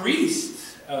high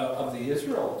priest of the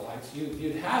Israelites,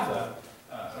 you'd have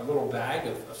a little bag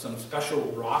of some special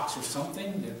rocks or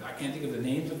something. I can't think of the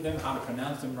names of them, how to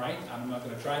pronounce them right. I'm not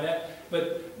going to try that.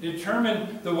 But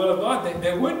determine the will of God.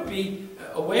 There would be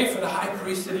a way for the high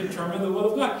priest to determine the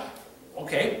will of God.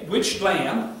 Okay, which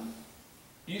lamb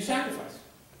do you sacrifice?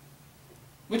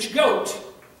 Which goat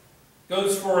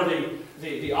goes for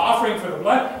the offering for the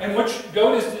blood, and which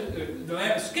goat is the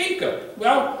lamb scapegoat?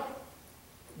 Well,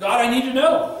 God, I need to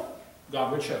know.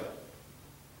 God would show.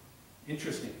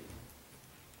 Interesting.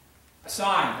 A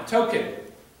sign, a token.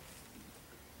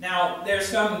 Now,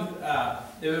 there's a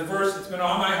verse that's been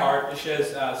on my heart. It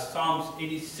says, Psalms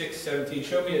 86:17,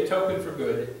 show me a token for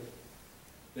good,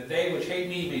 that they which hate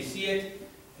me may see it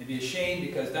and be ashamed,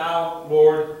 because thou,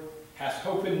 Lord, hast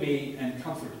hope in me and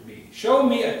comforted me. Show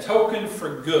me a token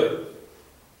for good.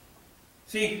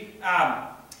 See,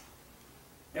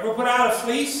 ever put out a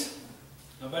fleece?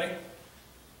 Nobody?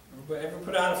 Ever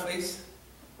put out a fleece?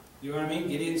 You know what I mean?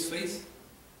 Gideon's fleece?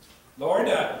 Lord,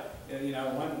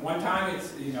 one time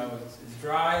it's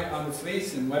dry on the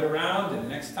fleece and wet around, and the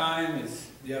next time it's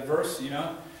the adverse,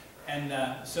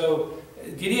 And so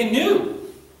Gideon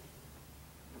knew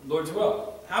the Lord's will.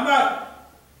 How about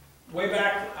way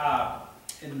back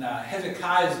in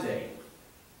Hezekiah's day?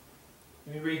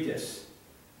 Let me read this.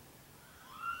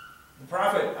 The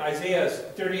prophet Isaiah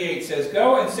 38 says,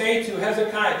 go and say to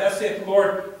Hezekiah, thus saith the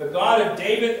Lord, the God of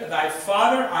David, thy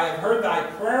father, I have heard thy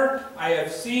prayer, I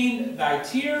have seen thy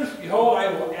tears. Behold,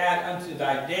 I will add unto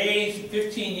thy days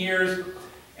 15 years,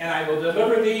 and I will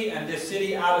deliver thee and this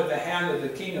city out of the hand of the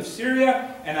king of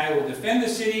Syria, and I will defend the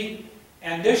city,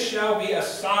 and this shall be a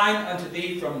sign unto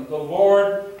thee from the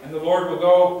Lord, and the Lord will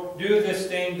go do this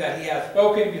thing that he hath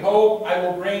spoken. Behold, I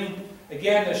will bring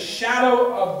again the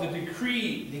shadow of the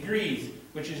degrees,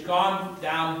 which is gone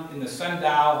down in the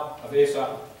sundial of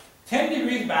Asa, 10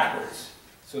 degrees backwards.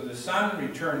 So the sun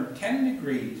returned 10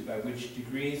 degrees, by which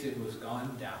degrees it was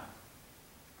gone down.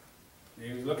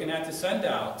 He was looking at the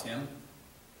sundial, Tim,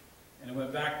 and it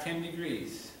went back 10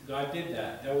 degrees. God did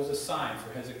that. That was a sign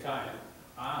for Hezekiah.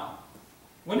 Wow.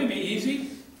 Wouldn't it be easy?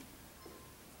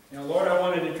 Lord, I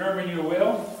want to determine your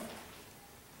will.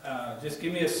 Just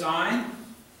give me a sign.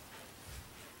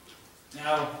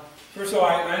 Now, first of all,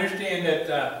 I understand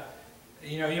that,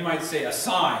 you might say a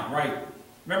sign, right?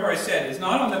 Remember I said, it's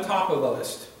not on the top of the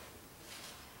list.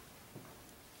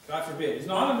 God forbid. It's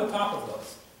not on the top of the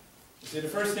list. You see, the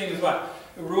first thing is what?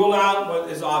 Rule out what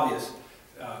is obvious.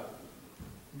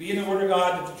 Be in the Word of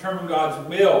God to determine God's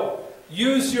will.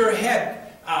 Use your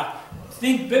head.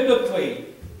 Think biblically.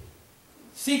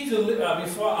 Seek to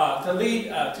follow the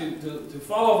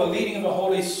leading of the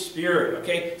Holy Spirit.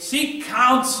 Okay? Seek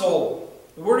counsel.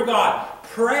 The Word of God.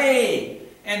 Pray.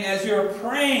 And as you're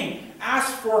praying,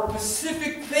 ask for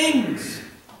specific things.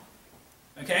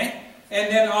 Okay? And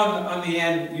then on the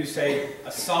end you say,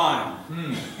 a sign.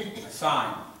 A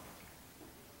sign.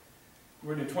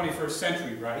 We're in the 21st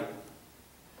century, right?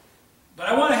 But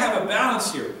I want to have a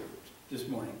balance here this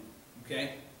morning,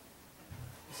 okay?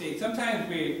 See, sometimes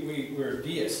we're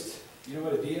deists. You know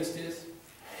what a deist is?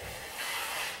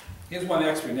 Here's one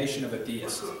explanation of a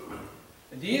deist.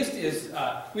 A deist is,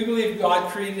 we believe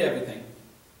God created everything.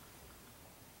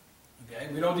 Okay?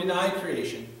 We don't deny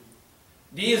creation.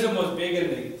 Deism was big in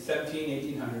the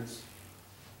 1800s.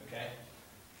 Okay?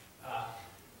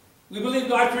 We believe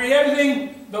God created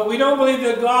everything, but we don't believe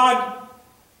that God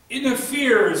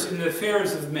interferes in the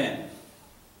affairs of men.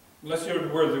 Unless you're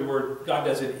the word God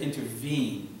doesn't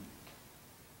intervene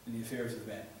in the affairs of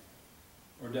men.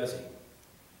 Or does he?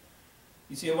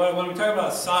 You see, when we talk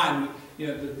about a sign, you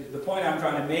know, the point I'm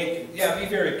trying to make, yeah, be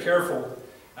very careful.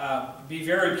 Be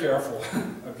very careful,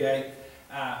 okay?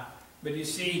 But you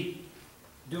see,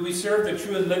 do we serve the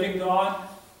true and living God?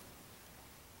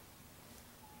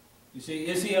 You see,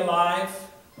 is he alive?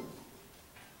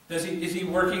 Is he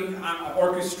working,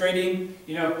 orchestrating?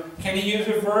 You know, can he use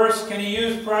a verse? Can he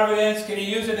use providence? Can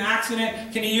he use an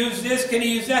accident? Can he use this? Can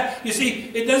he use that? You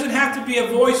see, it doesn't have to be a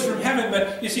voice from heaven,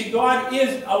 but you see, God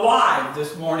is alive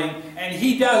this morning, and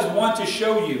he does want to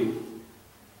show you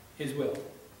his will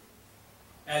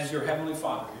as your heavenly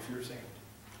Father, if you're saved.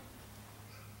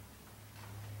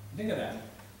 Think of that.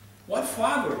 What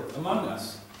father among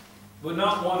us would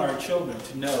not want our children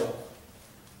to know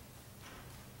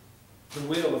the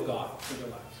will of God for their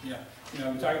lives? You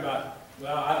know, we talk about,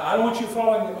 well, I don't want you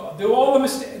following, do all the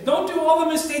mistakes. Don't do all the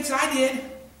mistakes I did.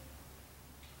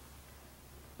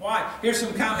 Why? Here's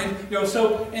some comment. You know,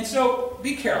 so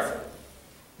be careful.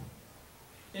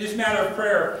 In this matter of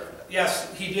prayer,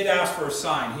 yes, he did ask for a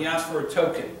sign. He asked for a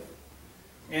token.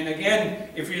 And again,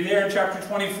 if you're there in chapter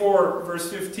 24, verse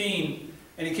 15,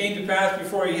 and it came to pass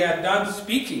before he had done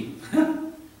speaking.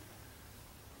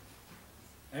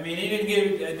 I mean, he didn't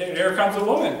give, there comes a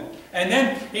woman. And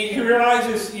then he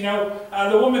realizes, you know,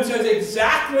 the woman says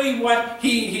exactly what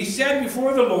he said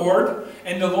before the Lord.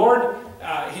 And the Lord,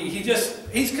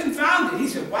 he's confounded. He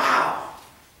said, wow.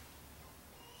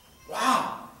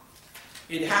 Wow.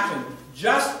 It happened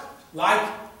just like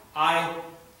I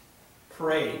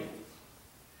prayed.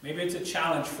 Maybe it's a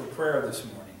challenge for prayer this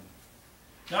morning.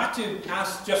 Not to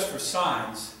ask just for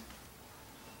signs,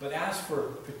 but ask for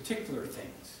particular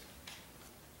things.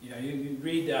 You know, you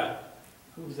read,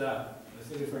 who's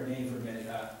let's look for a name for a minute.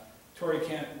 Corey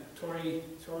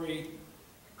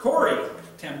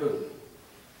Tambu.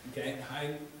 Okay,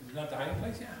 is not the hiding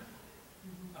place?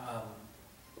 Yeah.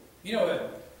 You know,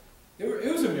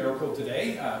 it was a miracle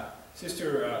today.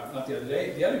 Sister, not the other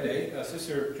day,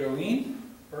 Sister Jolene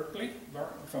Berkeley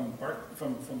from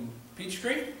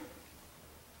Peachtree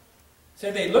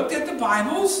said they looked at the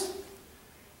Bibles,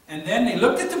 and then they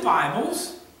looked at the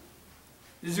Bibles.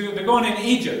 They're going into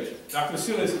Egypt. Dr.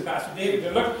 Sulis and Pastor David.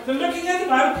 They're looking at the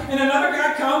Bible, and another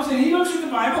guy comes and he looks at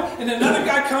the Bible, and another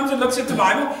guy comes and looks at the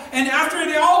Bible, and after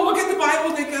they all look at the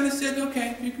Bible, they kind of said,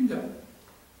 okay, you can go.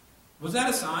 Was that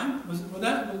a sign? Was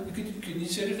that? Could you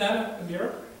consider that a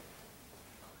miracle?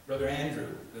 Brother Andrew,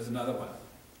 there's another one.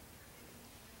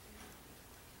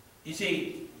 You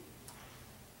see,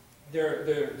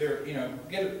 you know,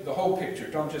 get the whole picture.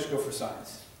 Don't just go for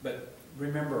signs. But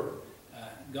remember,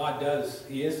 God does,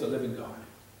 he is the living God.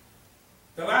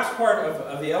 The last part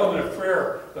of the element of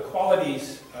prayer, the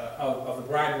qualities of the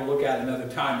bride, we'll look at another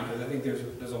time, because I think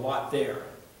there's a lot there.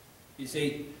 You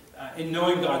see, in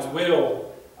knowing God's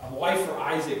will, a wife for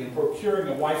Isaac, and procuring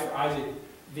a wife for Isaac,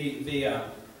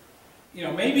 you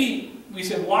know, maybe we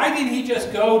said, why didn't he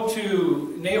just go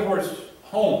to Nahor's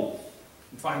home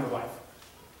and find a wife?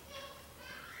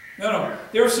 No.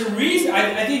 There was some reason.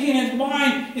 I think in his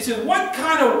mind, he said, what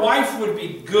kind of wife would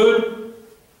be good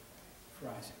for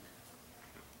Isaac?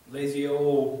 Lazy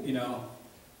old, you know,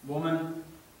 woman?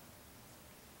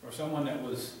 Or someone that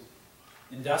was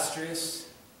industrious,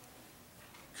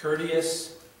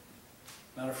 courteous,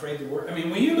 not afraid to work. I mean,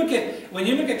 when you look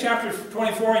at chapter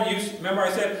 24, and you remember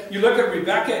I said, you look at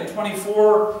Rebecca in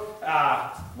 24,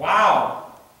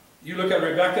 wow. You look at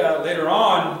Rebecca later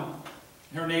on,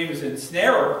 her name is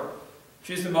Ensnarer.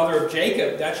 She's the mother of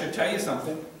Jacob. That should tell you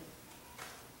something.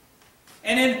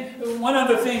 And then one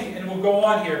other thing, and we'll go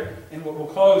on here, and we'll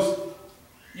close.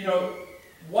 You know,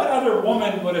 what other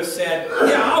woman would have said,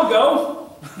 yeah, I'll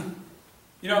go?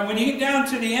 You know, when you get down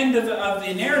to the end of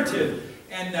the narrative,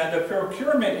 and the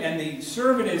procurement, and the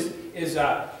servant is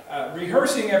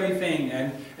rehearsing everything,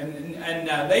 and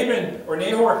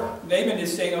Laban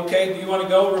is saying, okay, do you want to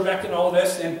go, Rebecca, and all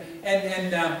this? And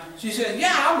she said,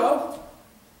 yeah, I'll go.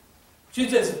 She's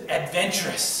just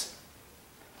adventurous.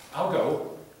 I'll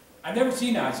go. I've never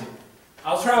seen Isaac.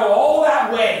 I'll travel all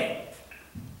that way.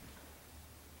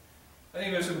 I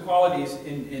think there's some qualities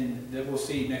that we'll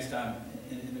see next time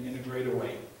in a greater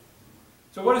way.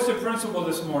 So what is the principle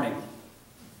this morning?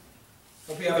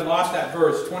 Hope you haven't lost that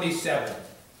verse, 27.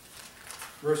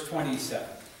 Verse 27.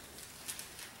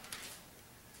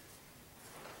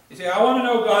 You say, I want to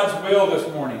know God's will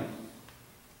this morning.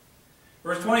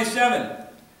 Verse 27.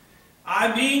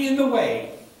 I being in the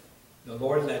way, the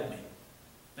Lord led me.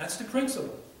 That's the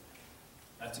principle.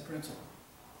 That's the principle.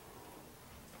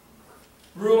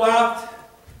 Rule out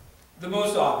the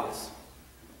most obvious.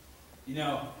 You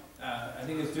know, I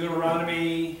think it's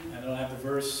Deuteronomy, I don't have the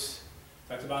verse,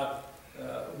 talks about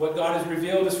what God has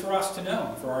revealed is for us to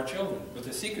know, for our children. But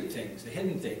the secret things, the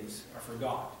hidden things, are for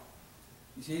God.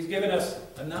 You see, He's given us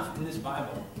enough in this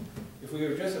Bible. If we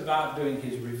were just about doing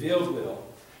His revealed will,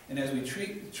 and as we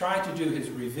try to do His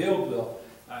revealed will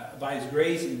by His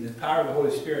grace and the power of the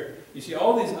Holy Spirit, you see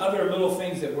all these other little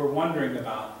things that we're wondering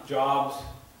about, jobs,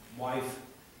 wife,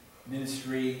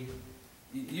 ministry,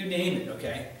 you name it,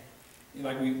 okay?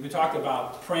 Like we talked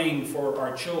about praying for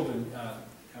our children,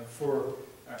 for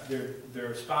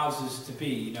their spouses to be,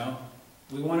 you know.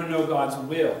 We want to know God's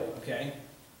will, okay?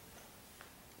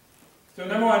 So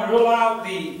number one, rule out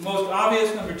the most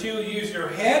obvious. Number two, use your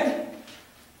head,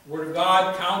 Word of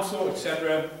God, counsel,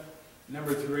 etc.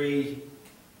 Number three,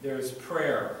 there's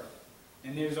prayer.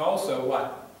 And there's also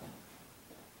what?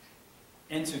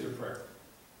 Answer to prayer.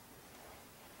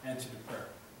 Answer to prayer.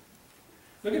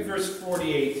 Look at verse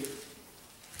 48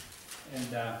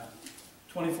 and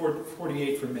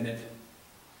 24-48 for a minute.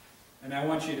 And I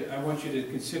want you to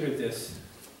consider this.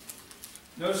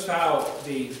 Notice how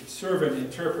the servant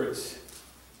interprets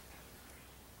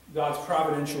God's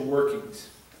providential workings.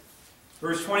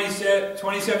 Verse 27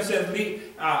 says,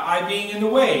 I being in the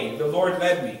way, the Lord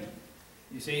led me.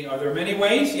 You see, are there many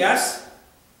ways? Yes.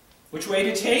 Which way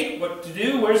to take, what to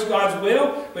do, where's God's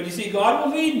will? But you see, God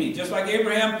will lead me, just like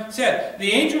Abraham said.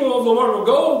 The angel of the Lord will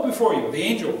go before you. The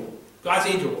angel, God's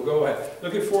angel will go ahead.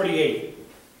 Look at 48.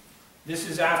 This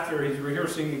is after he's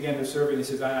rehearsing again the servant. He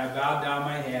says, I bowed down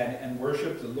my head and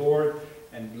worshipped the Lord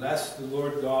and blessed the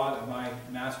Lord God of my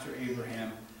master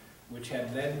Abraham, which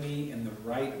had led me in the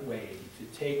right way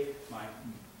to take my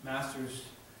master's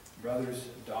brother's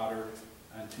daughter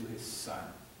unto his son.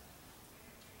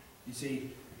 You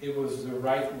see, it was the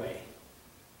right way.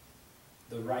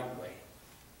 The right way.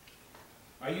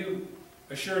 Are you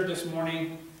assured this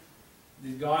morning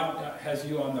that God has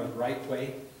you on the right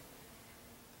way?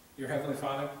 Your Heavenly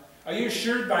Father? Are you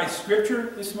assured by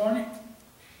Scripture this morning?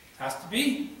 Has to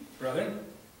be, brethren.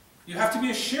 You have to be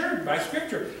assured by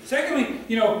Scripture. Secondly,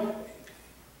 you know,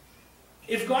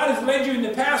 if God has led you in the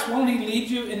past, won't He lead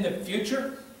you in the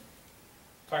future?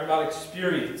 Talk about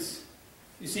experience.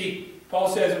 You see, Paul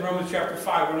says in Romans chapter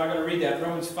 5, we're not going to read that,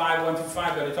 Romans 5, 1 through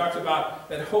 5, but he talks about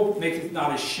that hope maketh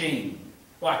not ashamed.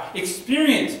 Why?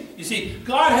 Experience. You see,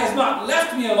 God has not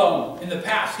left me alone in the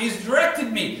past. He's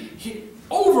directed me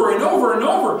over and over and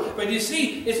over. But you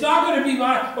see, it's not going to be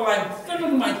like, well, I'm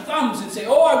fiddling my thumbs and say,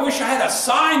 oh, I wish I had a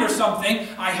sign or something.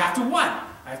 I have to what?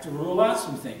 I have to rule out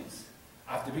some things.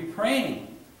 I have to be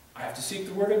praying. I have to seek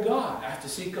the Word of God. I have to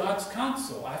seek God's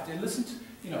counsel. I have to listen to,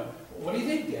 you know, what do you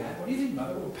think, Dad? What do you think,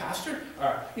 Mother? Well, Pastor?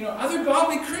 Or, you know, other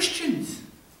godly Christians.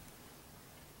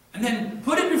 And then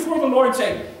put it before the Lord and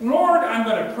say, Lord, I'm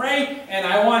going to pray and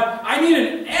I need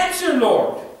an answer,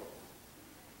 Lord.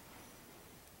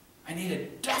 I need a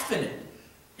definite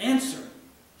answer.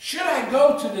 Should I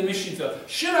go to the mission field?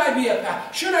 Should I be a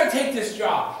pastor? Should I take this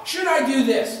job? Should I do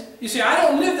this? You say, I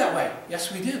don't live that way.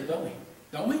 Yes, we do, don't we?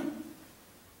 Don't we?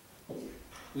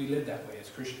 We live that way as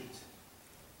Christians.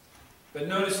 But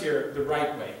notice here, the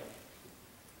right way.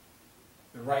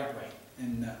 The right way.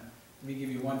 And let me give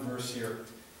you one verse here.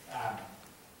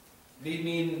 Lead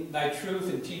me in thy truth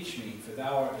and teach me, for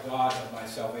thou art the God of my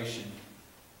salvation.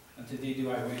 Unto thee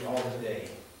do I wait all the day.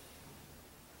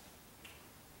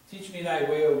 Teach me thy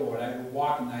way, O Lord. I will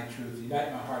walk in thy truth.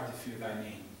 Unite my heart to fear thy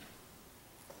name.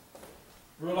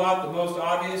 Rule out the most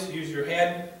obvious. Use your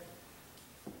head.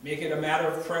 Make it a matter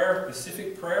of prayer,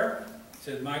 specific prayer. It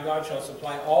says, my God shall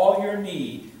supply all your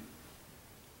need.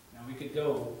 Now we could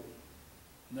go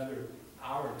another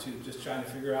hour or two just trying to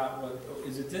figure out,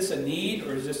 is this a need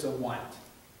or is this a want?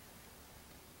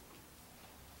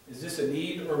 Is this a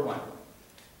need or want?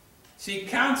 Seek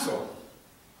counsel.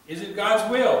 Is it God's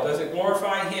will? Does it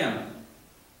glorify Him?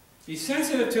 Be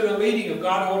sensitive to the leading of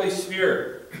God, Holy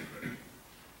Spirit.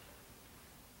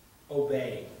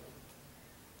 Obey.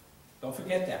 Don't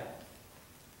forget that.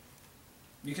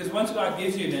 Because once God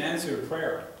gives you an answer to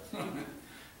prayer,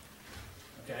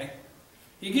 okay,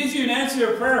 He gives you an answer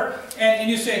to prayer, and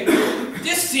you say,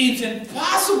 this seems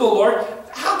impossible, Lord.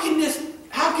 How can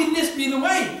this be the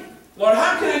way? Lord,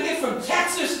 how can I get from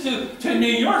Texas to New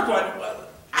York? Lord,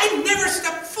 I never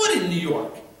stepped foot in New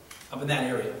York, up in that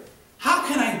area. How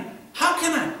can I?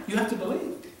 You have to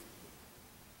believe.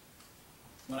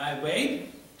 When I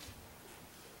obeyed,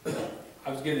 I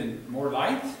was given more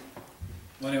light.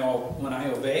 When I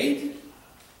obeyed,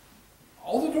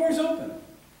 all the doors open.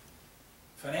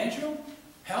 Financial,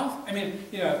 health. I mean,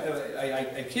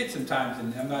 I kid sometimes,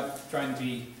 and I'm not trying to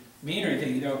be mean or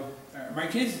anything. My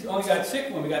kids only got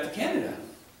sick when we got to Canada.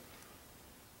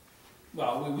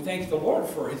 Well, we thank the Lord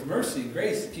for His mercy and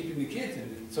grace, keeping the kids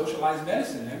and socialized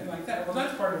medicine and everything like that. Well,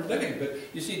 that's part of living. But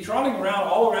you see, trotting around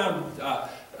all around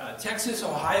Texas,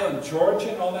 Ohio, and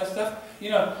Georgia, and all that stuff.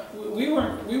 We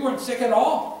weren't sick at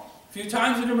all. A few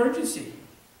times in emergency.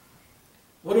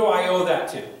 What do I owe that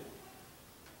to?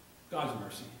 God's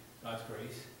mercy, God's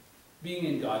grace, being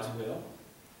in God's will,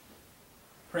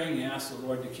 praying and ask the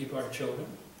Lord to keep our children.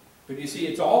 But you see,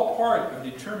 it's all part of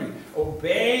determining.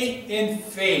 Obey in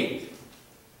faith.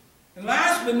 And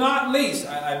last but not least,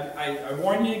 I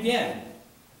warn you again.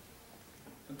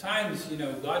 Sometimes,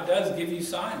 God does give you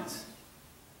signs.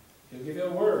 He'll give you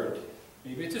a word.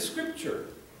 Maybe it's a scripture.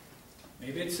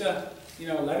 Maybe it's a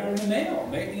letter in the mail.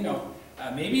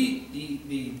 Maybe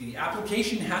the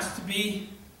application has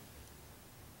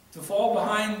to fall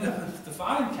behind the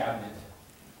filing cabinet.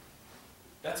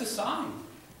 That's a sign.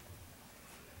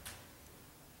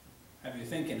 Have you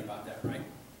thinking about that, right?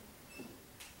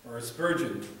 Or a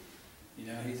Spurgeon.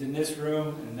 He's in this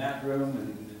room and that room,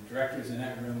 and the director's in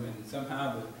that room, and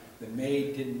somehow the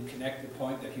maid didn't connect the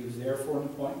point that he was there for an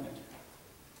appointment.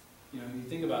 You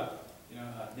think about,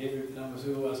 David,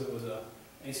 who was it? It was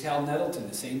Asa Hal Nettleton,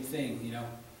 the same thing.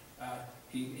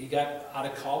 He got out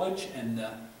of college, and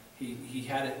he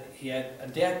had a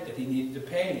debt that he needed to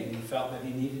pay, and he felt that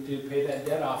he needed to pay that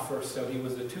debt off first. So he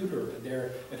was a tutor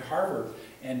there at Harvard,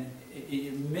 and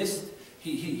he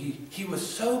was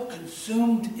so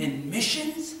consumed in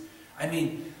missions. I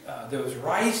mean, there was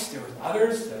Rice, there was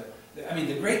others.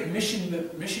 The great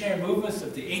missionary movements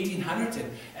of the 1800s,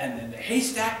 and the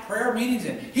haystack prayer meetings,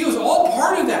 and he was all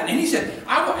part of that. And he said,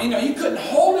 you couldn't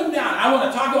hold him down. I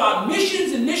want to talk about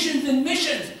missions and missions and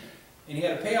missions. And he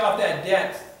had to pay off that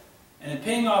debt. And in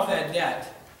paying off that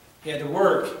debt, he had to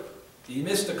work. He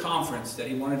missed a conference that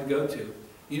he wanted to go to.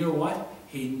 You know what?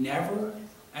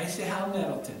 Asa Hal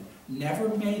Nettleton never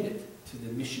made it to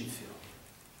the mission field.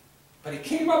 But he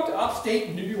came up to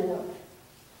upstate New York,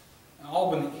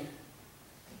 Albany,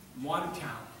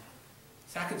 Watertown,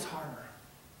 Sackett's Harbor.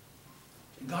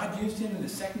 And God used him in the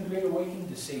Second Great Awakening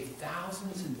to save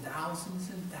thousands and thousands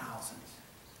and thousands.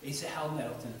 Asa Hal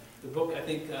Nettleton. The book, I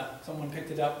think someone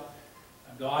picked it up.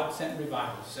 God Sent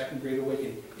Revival, Second Great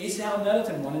Awakening. Asa Hal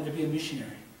Nettleton wanted to be a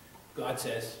missionary. God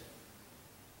says,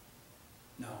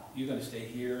 no, you're going to stay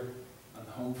here on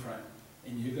the home front,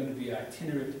 and you're going to be an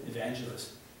itinerant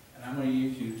evangelist. And I'm going to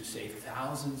use you to save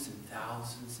thousands and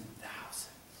thousands and thousands.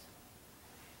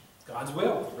 God's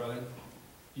will, brother.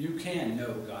 You can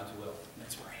know God's will.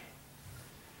 Let's pray.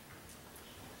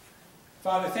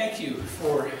 Father, thank you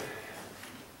for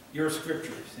your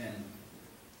scriptures.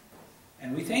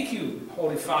 And we thank you,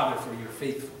 Holy Father, for your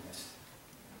faithfulness.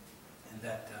 And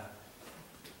that,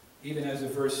 even as the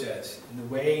verse says, in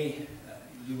the way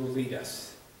you will lead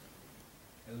us.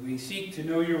 As we seek to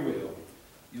know your will,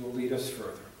 you will lead us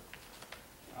further.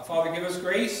 Father, give us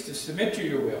grace to submit to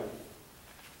your will.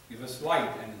 Give us light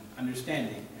and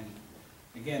understanding. And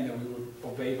again, that we would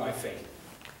obey by faith.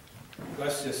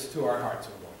 Bless this to our hearts,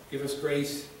 O Lord. Give us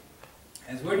grace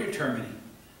as we're determining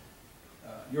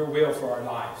your will for our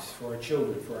lives, for our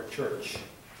children, for our church.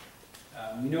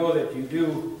 We know that you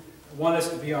do want us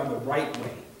to be on the right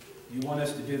way. You want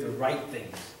us to do the right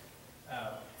things.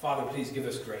 Father, please give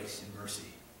us grace and mercy.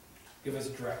 Give us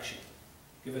direction.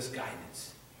 Give us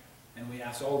guidance. And we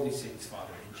ask all these things,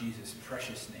 Father, in Jesus'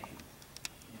 precious name.